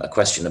a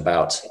question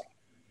about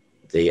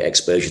the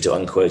exposure to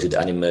unquoted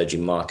and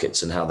emerging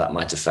markets and how that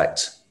might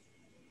affect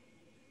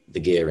the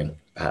gearing,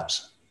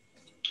 perhaps.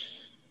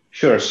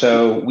 Sure.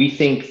 So we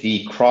think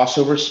the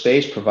crossover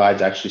space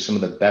provides actually some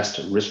of the best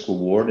risk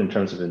reward in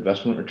terms of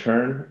investment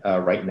return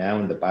right now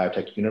in the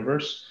biotech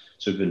universe.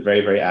 So we've been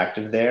very, very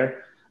active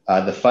there.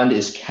 The fund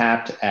is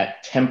capped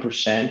at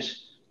 10%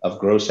 of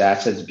gross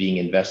assets being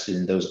invested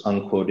in those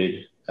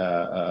unquoted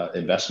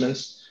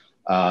investments.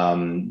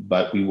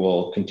 But we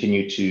will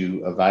continue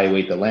to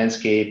evaluate the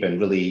landscape and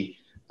really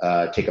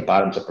take a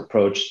bottoms-up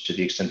approach. To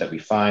the extent that we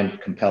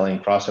find compelling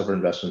crossover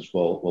investments,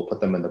 we'll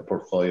put them in the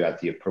portfolio at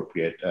the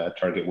appropriate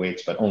target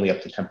weights, but only up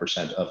to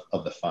 10%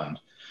 of the fund.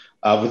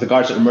 With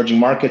regards to emerging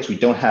markets, we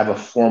don't have a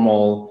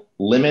formal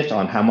limit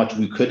on how much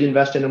we could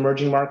invest in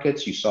emerging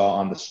markets. You saw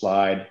on the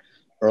slide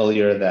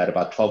earlier that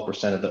about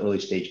 12% of the early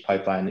stage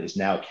pipeline is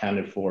now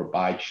accounted for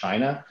by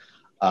China.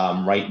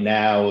 Right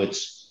now,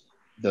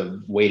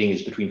 the weighting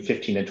is between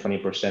 15 and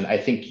 20%. I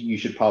think you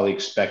should probably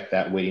expect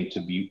that weighting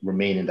to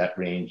remain in that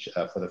range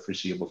for the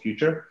foreseeable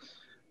future.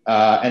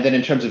 And then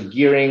in terms of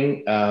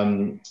gearing,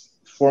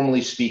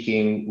 formally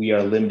speaking, we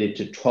are limited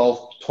to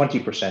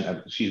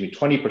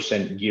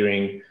 20%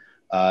 gearing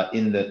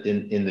in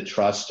the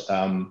trust.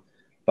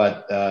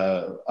 But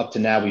up to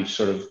now, we've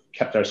sort of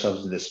kept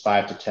ourselves in this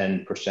 5 to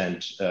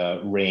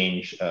 10%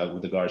 range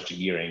with regards to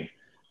gearing.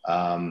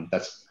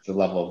 That's the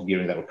level of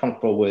gearing that we're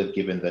comfortable with,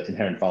 given the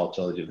inherent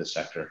volatility of the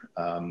sector.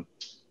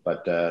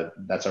 But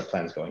that's our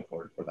plans going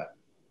forward for that.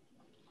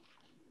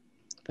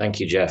 Thank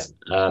you, Jeff.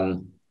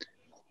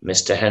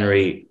 Mr.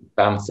 Henry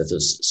Bamford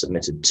has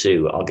submitted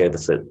 2. I'll go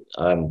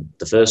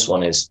the first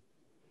one is,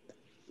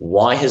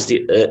 why has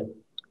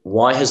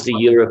the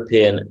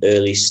European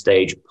early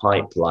stage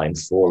pipeline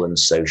fallen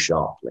so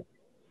sharply?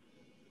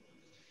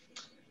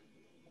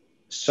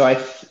 So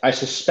I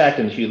suspect,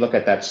 and if you look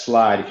at that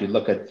slide, if you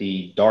look at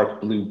the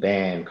dark blue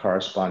band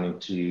corresponding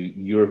to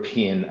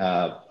European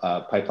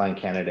pipeline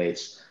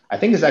candidates, I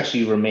think it's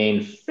actually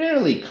remained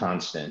fairly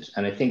constant.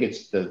 And I think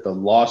it's the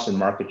loss in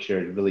market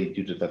share is really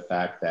due to the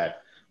fact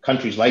that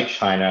countries like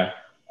China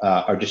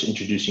are just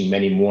introducing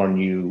many more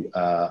new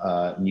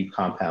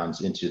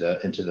compounds into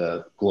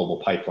the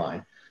global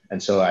pipeline.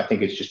 And so I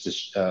think it's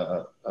just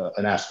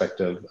an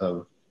aspect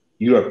of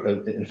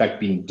Europe, in fact,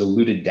 being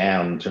diluted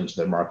down in terms of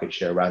their market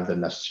share, rather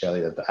than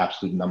necessarily that the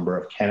absolute number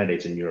of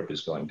candidates in Europe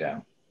is going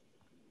down.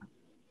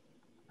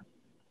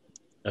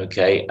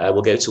 Okay,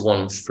 we'll go to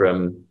one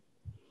from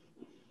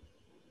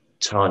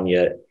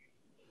Tanya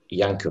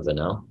Yankova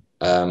now.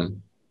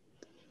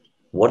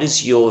 What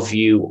is your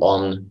view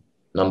on,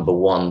 number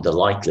 1, the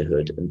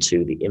likelihood, and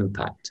 2, the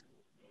impact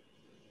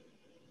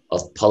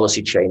of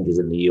policy changes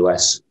in the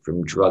US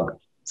from drug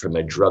from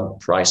a drug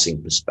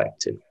pricing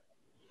perspective,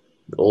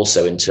 but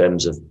also in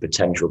terms of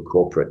potential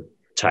corporate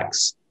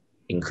tax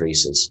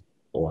increases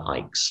or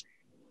hikes?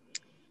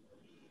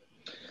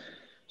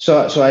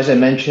 So as I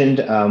mentioned,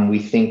 we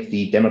think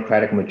the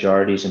Democratic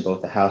majorities in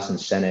both the House and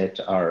Senate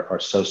are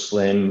so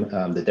slim.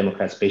 The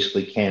Democrats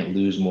basically can't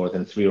lose more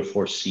than 3 or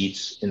 4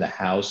 seats in the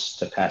House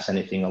to pass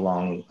anything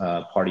along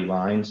party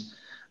lines.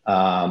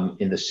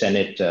 In the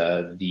Senate,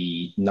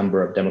 the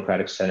number of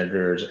Democratic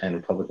senators and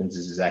Republicans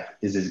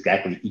is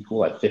exactly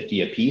equal at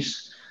 50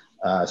 apiece.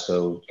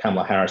 So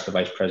Kamala Harris, the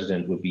vice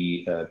president, would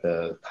be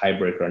the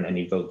tiebreaker on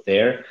any vote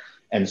there.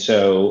 And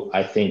so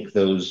I think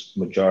those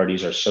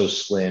majorities are so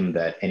slim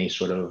that any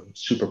sort of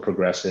super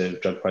progressive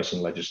drug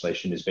pricing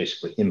legislation is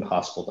basically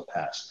impossible to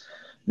pass.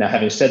 Now,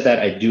 having said that,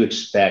 I do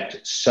expect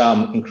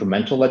some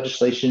incremental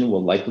legislation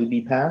will likely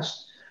be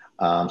passed,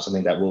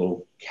 something that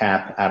will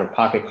cap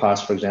out-of-pocket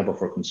costs, for example,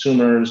 for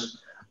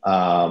consumers,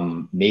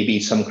 maybe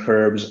some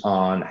curbs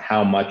on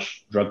how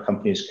much drug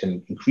companies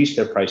can increase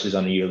their prices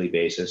on a yearly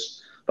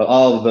basis. But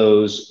all of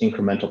those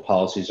incremental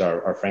policies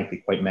are frankly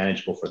quite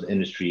manageable for the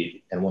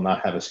industry and will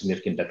not have a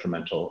significant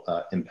detrimental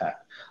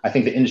impact. I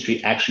think the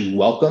industry actually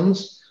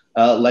welcomes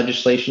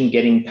legislation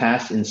getting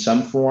passed in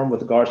some form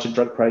with regards to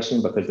drug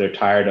pricing because they're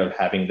tired of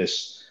having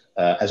this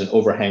as an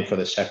overhang for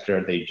the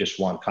sector. They just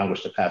want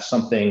Congress to pass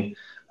something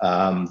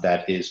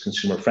that is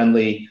consumer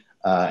friendly,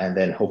 and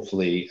then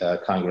hopefully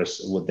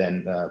Congress would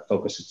then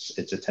focus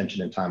its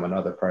attention and time on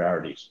other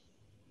priorities.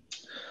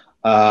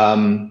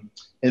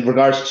 In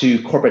regards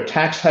to corporate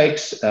tax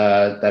hikes,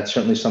 that's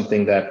certainly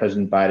something that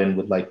President Biden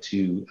would like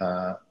to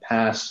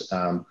pass.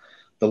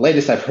 The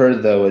latest I've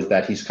heard, though, is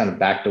that he's kind of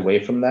backed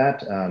away from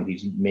that.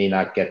 He may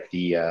not get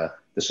the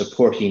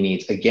support he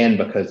needs, again,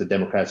 because the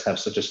Democrats have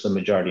such a slim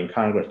majority in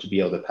Congress to be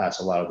able to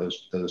pass a lot of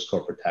those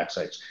corporate tax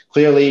hikes.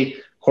 Clearly,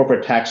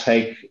 corporate tax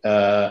hikes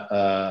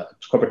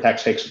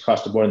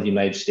across the board in the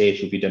United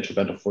States would be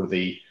detrimental for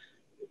the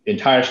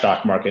entire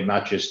stock market,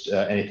 not just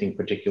anything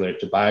particular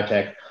to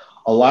biotech.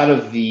 A lot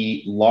of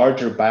the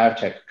larger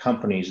biotech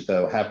companies,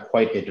 though, have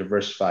quite a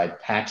diversified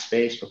tax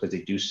base because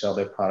they do sell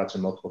their products in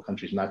multiple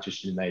countries, not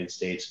just the United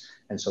States.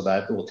 And so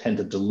that will tend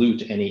to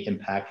dilute any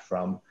impact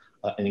from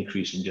an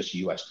increase in just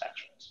US tax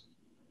rates.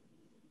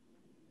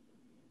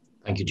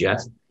 Thank you,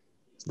 Jeff.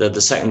 The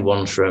second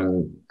one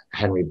from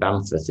Henry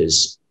Bamforth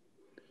is,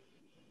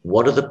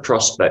 what are the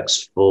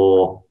prospects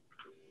for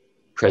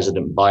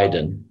President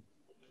Biden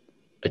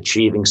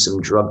achieving some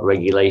drug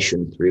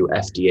regulation through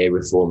FDA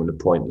reform and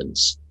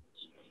appointments?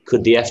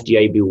 Could the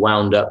FDA be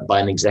wound up by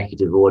an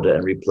executive order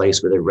and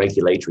replaced with a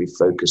regulatory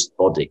focused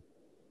body?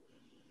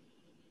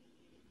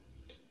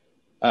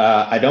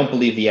 I don't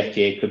believe the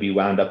FDA could be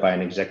wound up by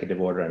an executive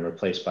order and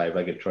replaced by a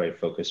regulatory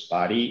focused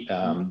body.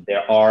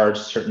 There are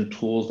certain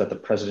tools that the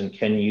president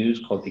can use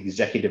called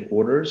executive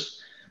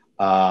orders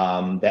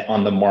that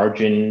on the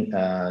margin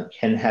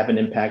can have an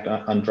impact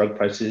on drug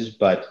prices,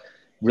 but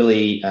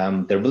really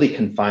they're really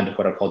confined to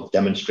what are called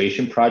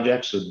demonstration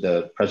projects. So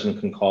the president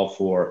can call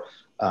for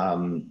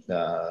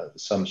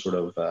some sort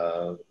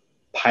of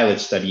pilot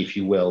study, if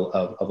you will,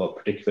 of a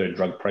particular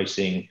drug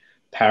pricing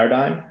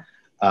paradigm.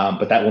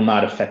 But that will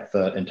not affect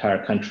the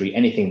entire country.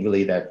 Anything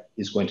really that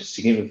is going to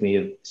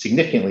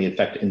significantly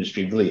affect the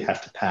industry really has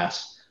to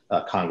pass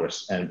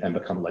Congress and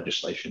become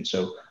legislation.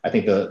 So I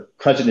think the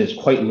president is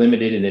quite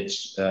limited in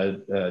its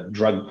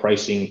drug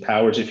pricing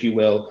powers, if you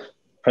will.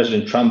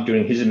 President Trump,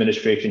 during his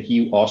administration,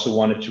 he also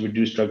wanted to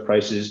reduce drug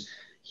prices.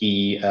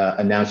 He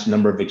announced a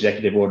number of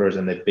executive orders,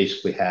 and they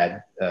basically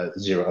had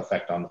zero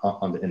effect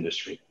on the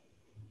industry.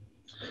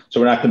 So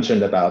we're not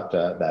concerned about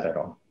that at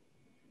all.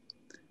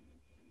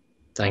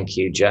 Thank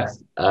you, Jeff.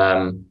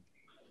 One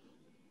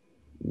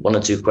or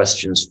two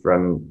questions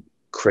from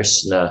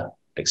Krishna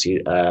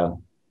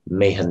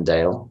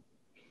Mehendale,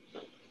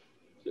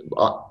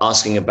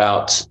 asking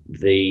about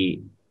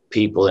the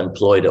people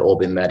employed at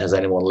OrbiMed. Has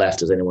anyone left?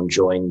 Has anyone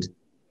joined?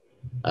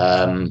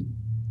 And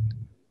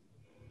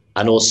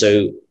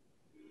also,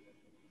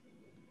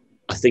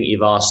 I think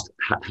you've asked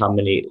how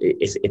many,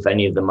 if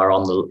any of them are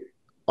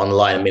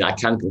online. I mean, I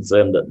can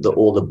confirm that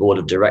all the board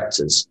of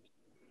directors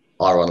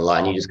are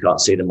online. You just can't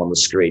see them on the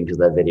screen because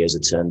their videos are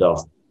turned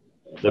off.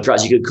 But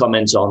perhaps you could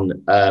comment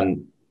on,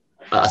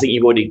 I think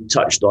you've already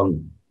touched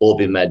on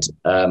OrbiMed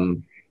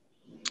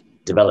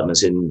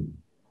developments in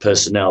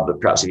personnel, but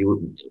perhaps if you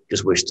would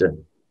just wish to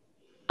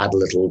add a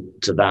little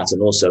to that,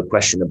 and also a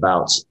question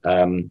about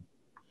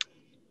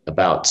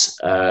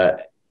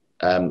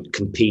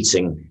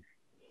competing,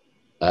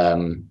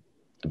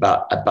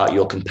 about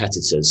your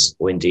competitors,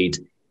 or indeed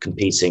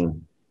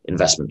competing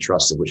investment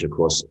trusts, of which of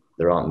course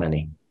there aren't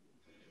many.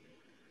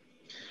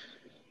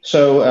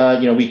 So,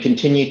 we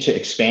continue to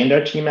expand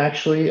our team,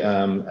 actually.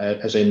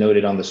 As I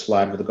noted on the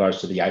slide with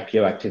regards to the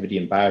IPO activity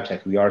in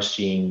biotech, we are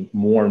seeing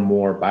more and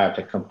more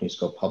biotech companies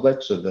go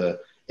public. So the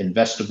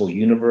investable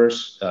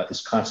universe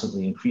is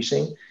constantly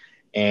increasing.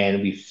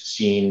 And we've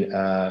seen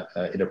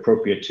it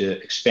appropriate to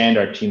expand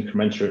our team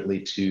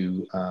commensurately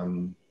to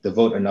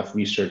devote enough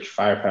research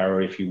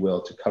firepower, if you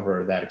will, to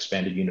cover that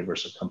expanded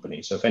universe of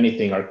companies. So if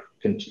anything, our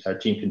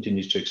team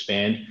continues to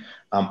expand.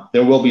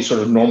 There will be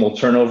sort of normal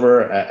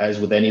turnover, as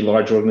with any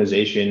large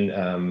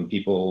organization.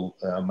 People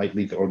might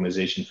leave the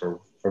organization for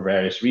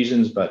various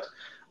reasons, but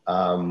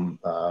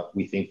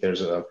we think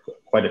there's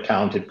quite a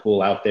talented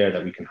pool out there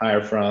that we can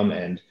hire from,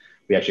 and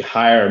we actually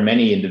hire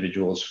many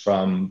individuals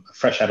from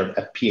fresh out of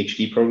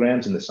PhD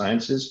programs in the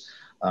sciences.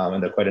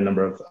 And there are quite a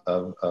number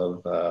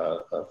of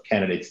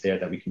candidates there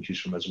that we can choose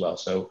from as well.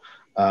 So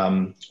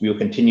we will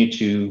continue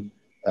to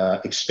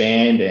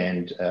expand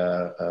and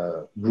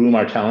groom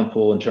our talent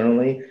pool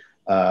internally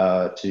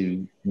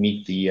to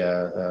meet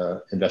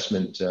the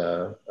investment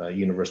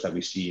universe that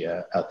we see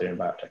out there in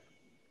biotech.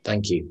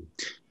 Thank you.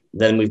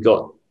 Then we've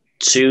got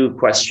 2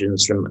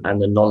 questions from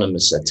an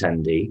anonymous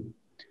attendee.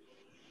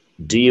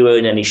 Do you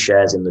own any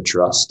shares in the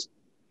trust?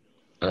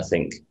 And I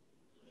think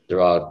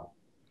there are,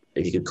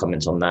 if you could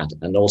comment on that.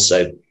 And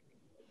also,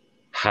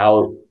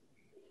 how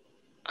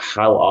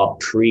are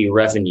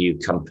pre-revenue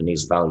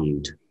companies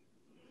valued?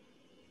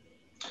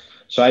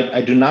 So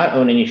I do not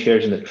own any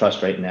shares in the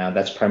trust right now.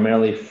 That's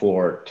primarily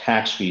for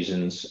tax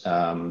reasons.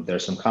 There are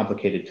some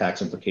complicated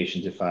tax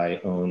implications if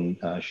I own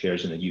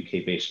shares in a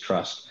UK-based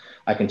trust.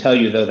 I can tell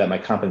you, though, that my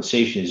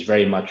compensation is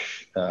very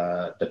much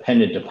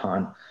dependent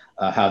upon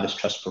how this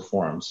trust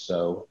performs.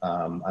 So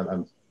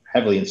I'm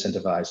heavily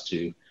incentivized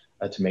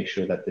to make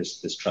sure that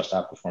this trust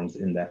outperforms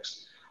the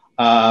index.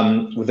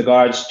 With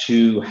regards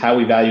to how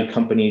we value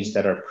companies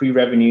that are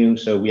pre-revenue,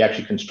 so we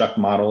actually construct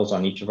models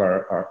on each of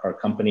our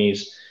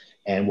companies,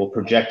 and we'll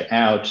project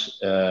out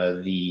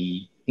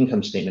the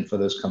income statement for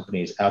those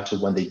companies out to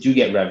when they do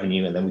get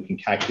revenue, and then we can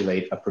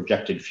calculate a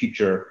projected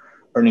future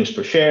earnings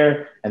per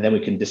share, and then we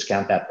can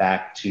discount that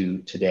back to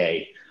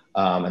today.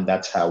 And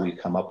that's how we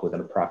come up with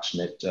an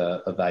approximate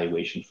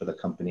evaluation for the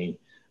company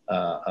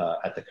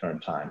at the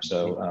current time.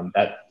 So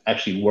that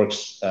actually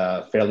works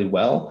fairly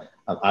well.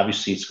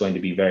 Obviously, it's going to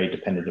be very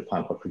dependent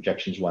upon what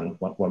projections one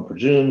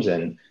presumes,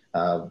 and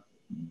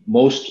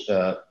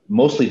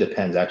mostly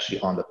depends actually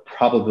on the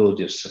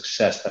probability of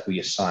success that we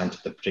assign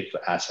to the particular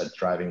asset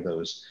driving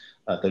those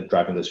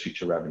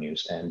future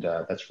revenues. And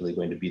that's really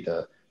going to be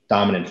the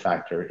dominant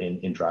factor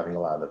in driving a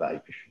lot of the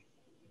valuation.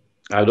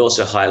 I would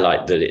also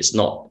highlight that it's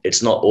not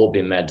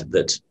OrbiMed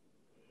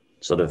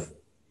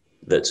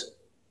that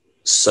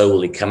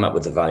solely come up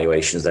with the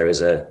valuations. There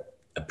is a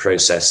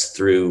process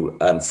through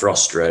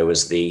Frostro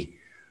as the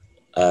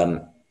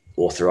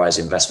authorized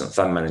investment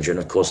fund manager, and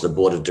of course the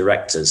board of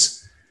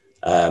directors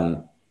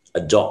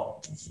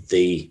adopt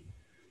the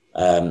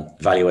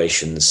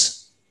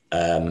valuations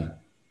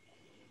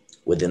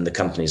within the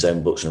company's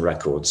own books and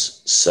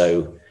records.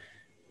 So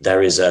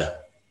there is a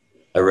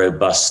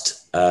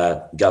robust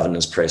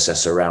governance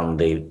process around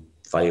the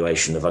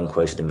valuation of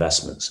unquoted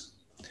investments.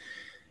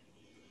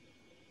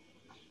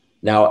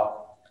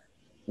 Now,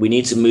 we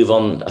need to move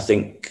on, I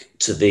think,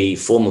 to the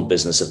formal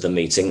business of the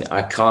meeting.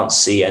 I can't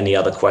see any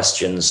other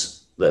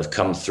questions that have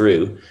come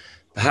through.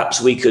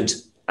 Perhaps we could,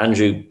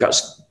 Andrew,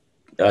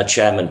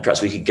 Chairman,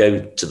 perhaps we could go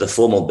to the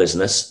formal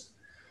business.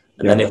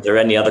 And then if there are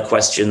any other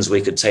questions,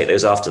 we could take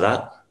those after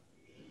that.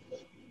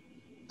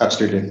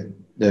 Absolutely.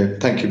 No,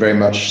 thank you very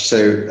much.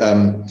 So,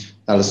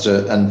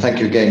 Alistair, and thank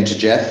you again to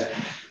Jeff.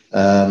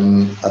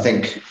 I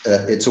think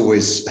it's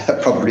always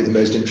probably the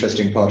most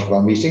interesting part of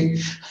our meeting,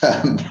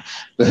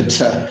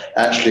 but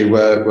actually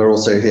we're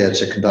also here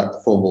to conduct the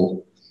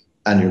formal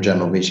annual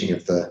general meeting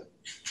of the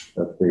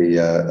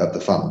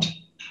fund.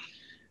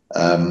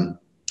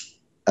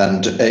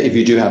 And if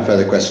you do have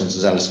further questions,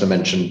 as Alistair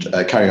mentioned,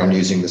 carry on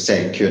using the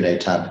same Q&A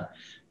tab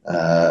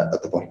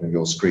at the bottom of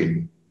your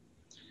screen.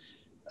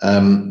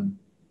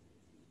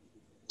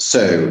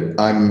 So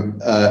I'm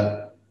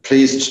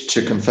pleased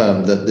to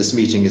confirm that this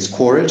meeting is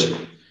quorate,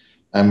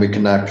 and we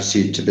can now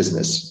proceed to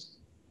business.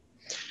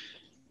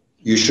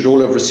 You should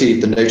all have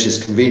received the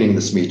notice convening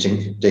this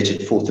meeting, dated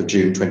 4th of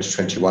June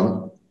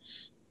 2021,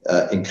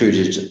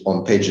 included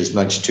on pages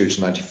 92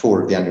 to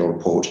 94 of the annual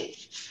report.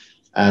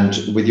 And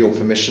with your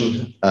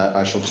permission,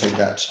 I shall take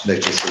that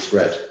notice as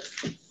read.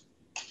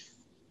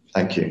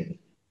 Thank you.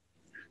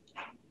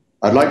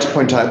 I'd like to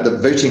point out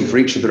that voting for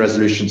each of the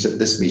resolutions at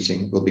this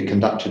meeting will be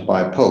conducted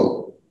by a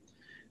poll.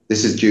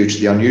 This is due to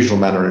the unusual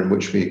manner in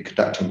which we are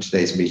conducting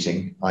today's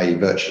meeting, i.e.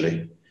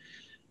 virtually,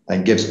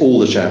 and gives all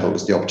the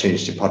shareholders the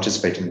opportunity to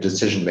participate in the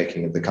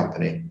decision-making of the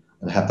company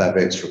and have their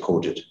votes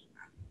recorded.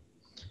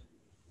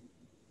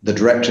 The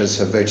directors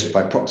have voted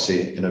by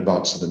proxy in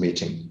advance of the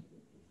meeting.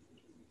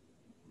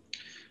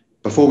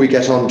 Before we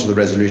get on to the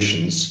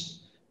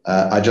resolutions,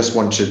 I just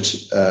wanted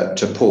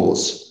to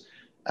pause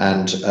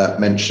and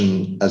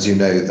mention, as you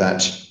know,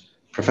 that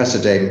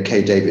Professor Dame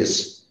Kay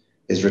Davies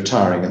is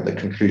retiring at the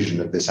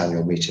conclusion of this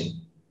annual meeting.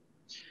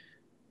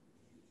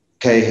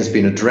 Kay has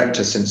been a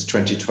director since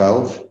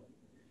 2012.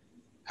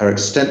 Her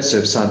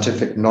extensive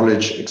scientific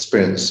knowledge,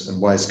 experience,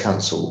 and wise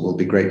counsel will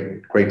be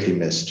greatly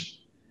missed.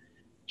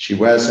 She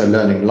wears her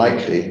learning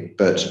lightly,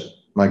 but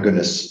my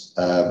goodness,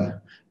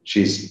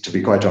 she's, to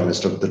be quite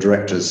honest, of the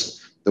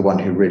directors, the one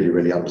who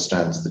really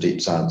understands the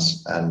deep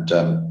science, and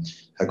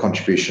her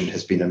contribution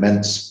has been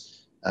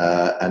immense,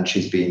 and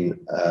she's been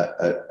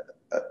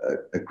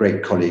a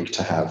great colleague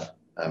to have.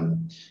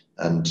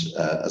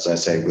 As I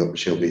say,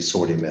 she'll be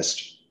sorely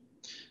missed.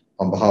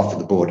 On behalf of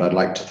the board, I'd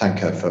like to thank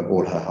her for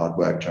all her hard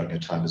work during her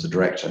time as a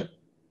director.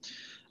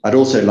 I'd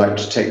also like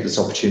to take this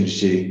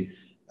opportunity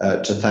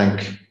to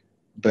thank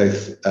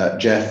both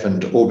Jeff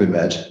and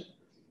OrbiMed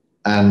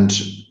and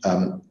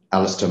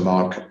Alistair,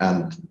 Mark,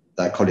 and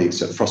their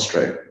colleagues at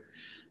Frostro.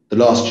 The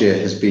last year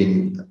has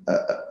been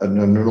an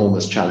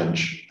enormous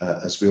challenge,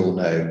 as we all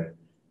know,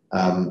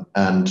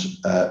 and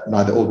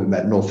neither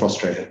OrbiMed nor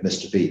Frostro have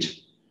missed a beat.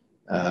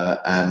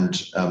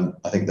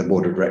 I think the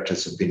board of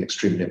directors have been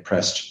extremely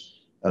impressed,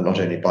 not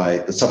only by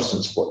the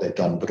substance of what they've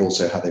done, but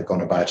also how they've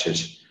gone about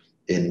it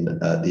in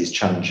these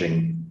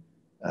challenging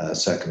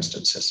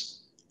circumstances.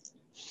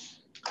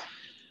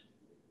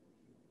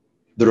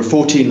 There are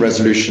 14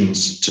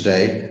 resolutions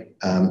today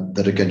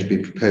that are going to be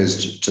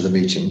proposed to the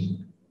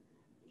meeting.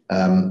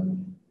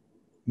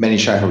 Many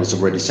shareholders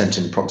have already sent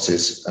in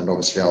proxies, and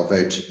obviously I'll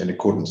vote in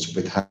accordance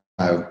with how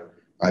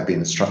I've been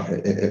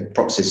instructed,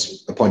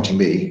 proxies appointing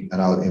me,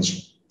 and I'll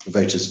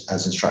vote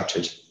as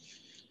instructed.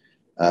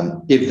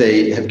 If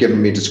they have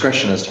given me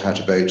discretion as to how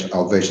to vote,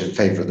 I'll vote in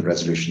favour of the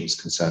resolutions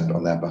concerned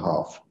on their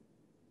behalf.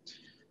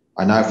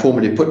 I now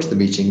formally put to the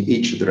meeting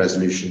each of the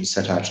resolutions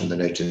set out in the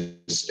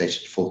notice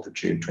dated 4th of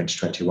June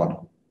 2021.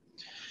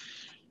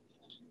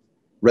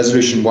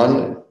 Resolution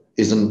 1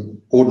 is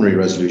an ordinary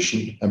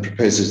resolution and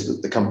proposes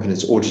that the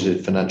company's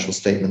audited financial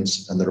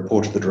statements and the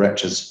report of the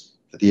directors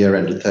for the year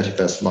ended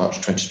 31st March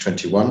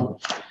 2021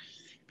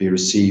 be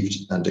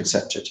received and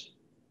accepted.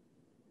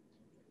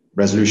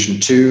 Resolution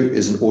 2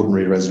 is an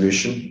ordinary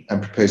resolution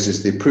and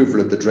proposes the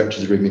approval of the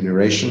directors'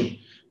 remuneration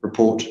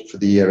report for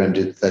the year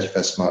ended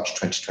 31st March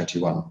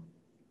 2021.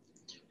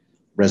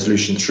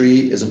 Resolution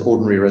 3 is an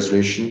ordinary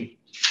resolution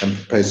and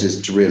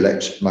proposes to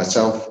re-elect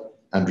myself,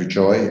 Andrew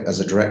Joy, as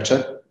a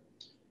director.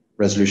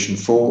 Resolution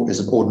 4 is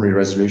an ordinary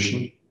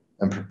resolution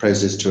and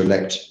proposes to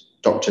elect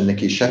Dr.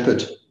 Nikki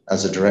Shepherd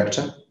as a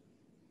director.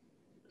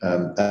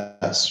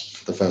 That's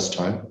for the first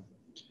time.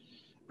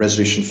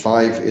 Resolution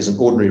 5 is an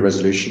ordinary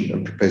resolution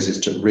and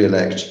proposes to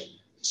re-elect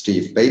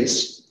Steve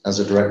Bates as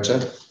a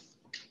director.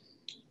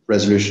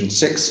 Resolution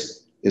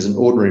 6 is an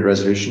ordinary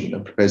resolution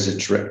and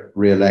proposes to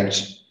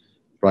re-elect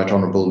Right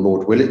Honourable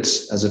Lord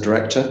Willits as a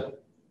director.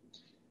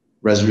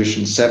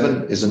 Resolution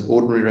 7 is an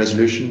ordinary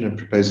resolution and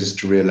proposes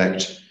to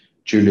re-elect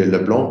Julia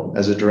Leblanc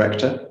as a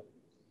director.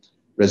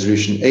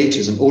 Resolution 8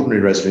 is an ordinary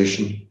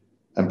resolution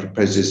and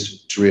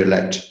proposes to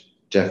re-elect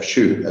Jeff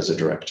Shue as a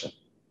director.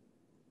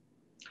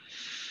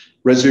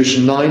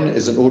 Resolution 9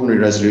 is an ordinary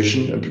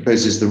resolution and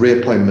proposes the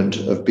reappointment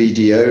of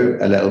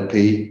BDO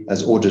LLP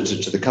as auditor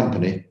to the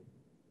company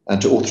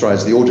and to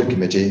authorise the audit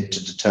committee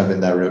to determine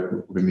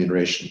their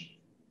remuneration.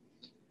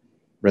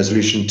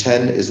 Resolution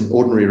 10 is an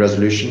ordinary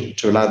resolution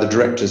to allow the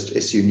directors to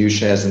issue new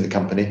shares in the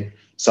company,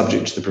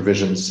 subject to the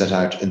provisions set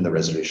out in the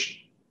resolution.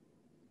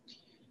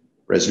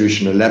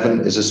 Resolution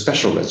 11 is a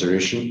special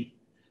resolution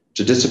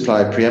to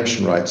disapply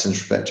preemption rights in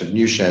respect of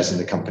new shares in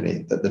the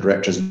company that the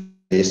directors may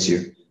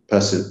issue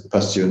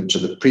pursuant to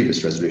the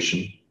previous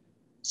resolution,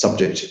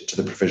 subject to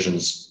the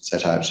provisions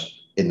set out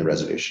in the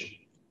resolution.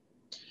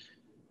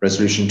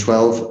 Resolution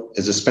 12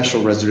 is a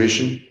special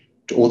resolution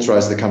to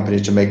authorise the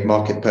company to make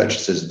market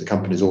purchases of the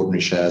company's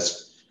ordinary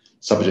shares,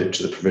 subject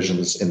to the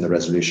provisions in the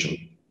resolution.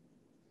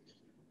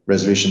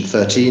 Resolution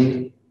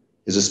 13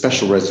 is a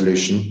special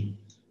resolution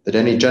that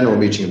any general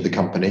meeting of the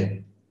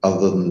company,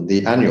 other than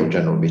the annual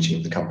general meeting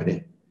of the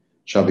company,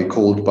 shall be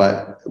called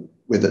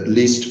with at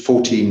least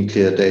 14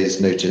 clear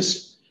days'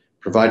 notice,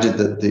 provided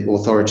that the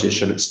authority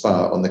shall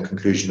expire on the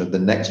conclusion of the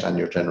next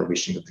annual general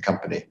meeting of the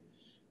company,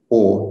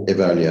 or, if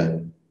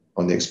earlier,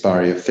 on the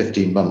expiry of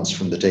 15 months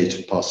from the date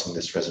of passing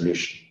this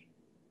resolution.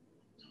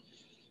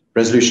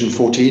 Resolution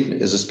 14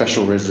 is a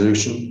special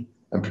resolution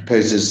and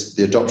proposes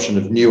the adoption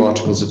of new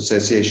articles of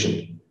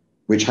association,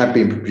 which have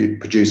been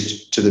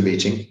produced to the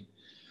meeting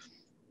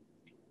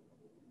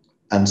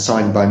and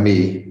signed by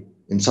me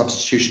in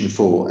substitution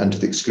for and to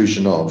the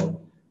exclusion of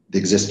the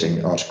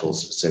existing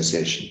articles of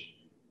association.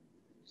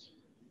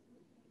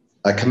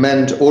 I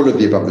commend all of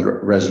the above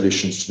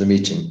resolutions to the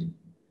meeting,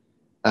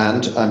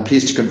 and I'm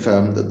pleased to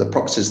confirm that the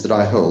proxies that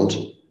I hold,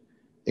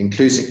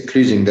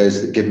 including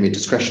those that give me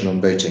discretion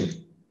on voting,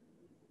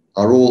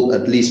 are all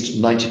at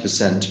least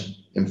 90%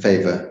 in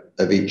favour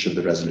of each of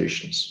the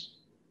resolutions.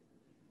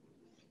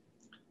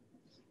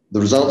 The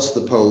results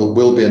of the poll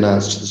will be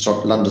announced to the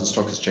London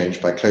Stock Exchange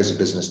by close of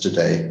business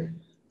today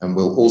and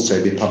will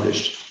also be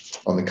published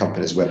on the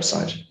company's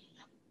website.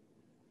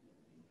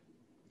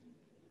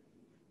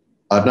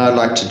 I'd now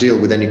like to deal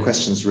with any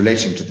questions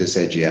relating to this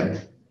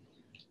AGM.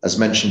 As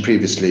mentioned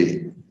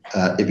previously,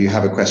 if you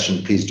have a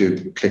question, please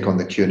do click on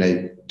the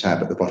Q&A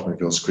tab at the bottom of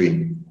your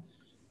screen.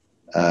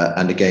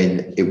 And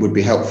again, it would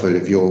be helpful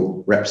if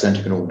you're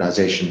representing an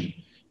organisation,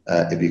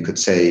 if you could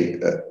say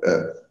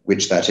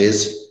which that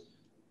is,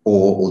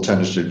 or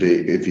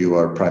alternatively, if you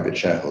are a private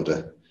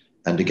shareholder.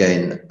 And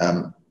again,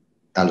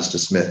 Alistair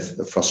Smith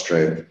of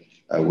Frostro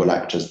will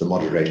act as the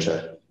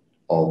moderator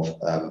of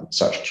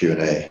such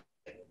Q&A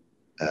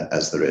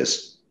as there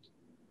is.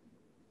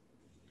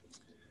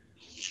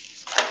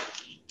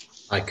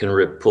 I can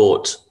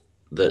report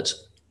that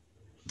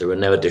there are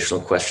no additional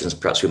questions.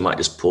 Perhaps we might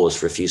just pause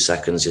for a few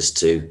seconds just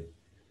to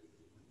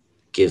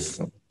give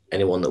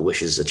anyone that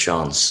wishes a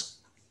chance.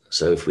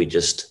 So if we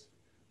just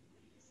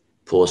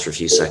pause for a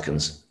few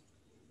seconds.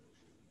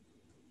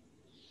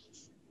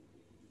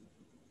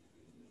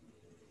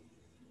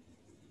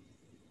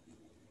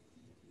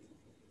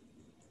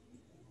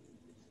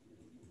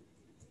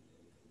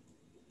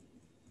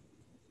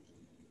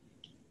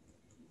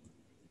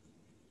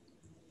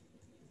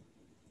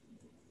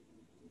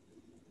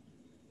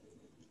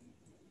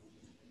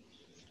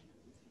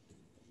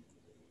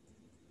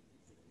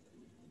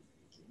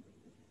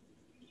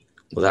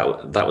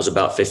 Well, that was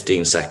about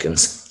 15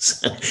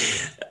 seconds.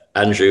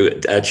 Andrew,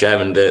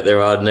 Chairman,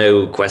 there are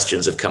no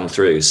questions have come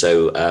through.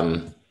 So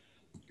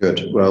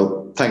good.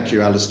 Well, thank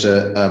you,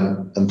 Alistair,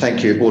 and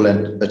thank you all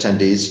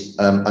attendees.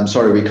 I'm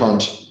sorry we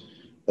can't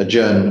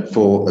adjourn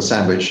for a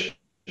sandwich.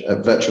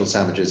 Virtual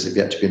sandwiches have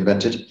yet to be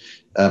invented,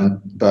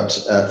 but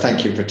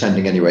thank you for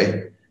attending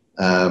anyway.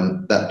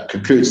 That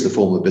concludes the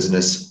formal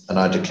business, and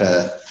I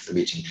declare the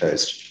meeting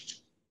closed.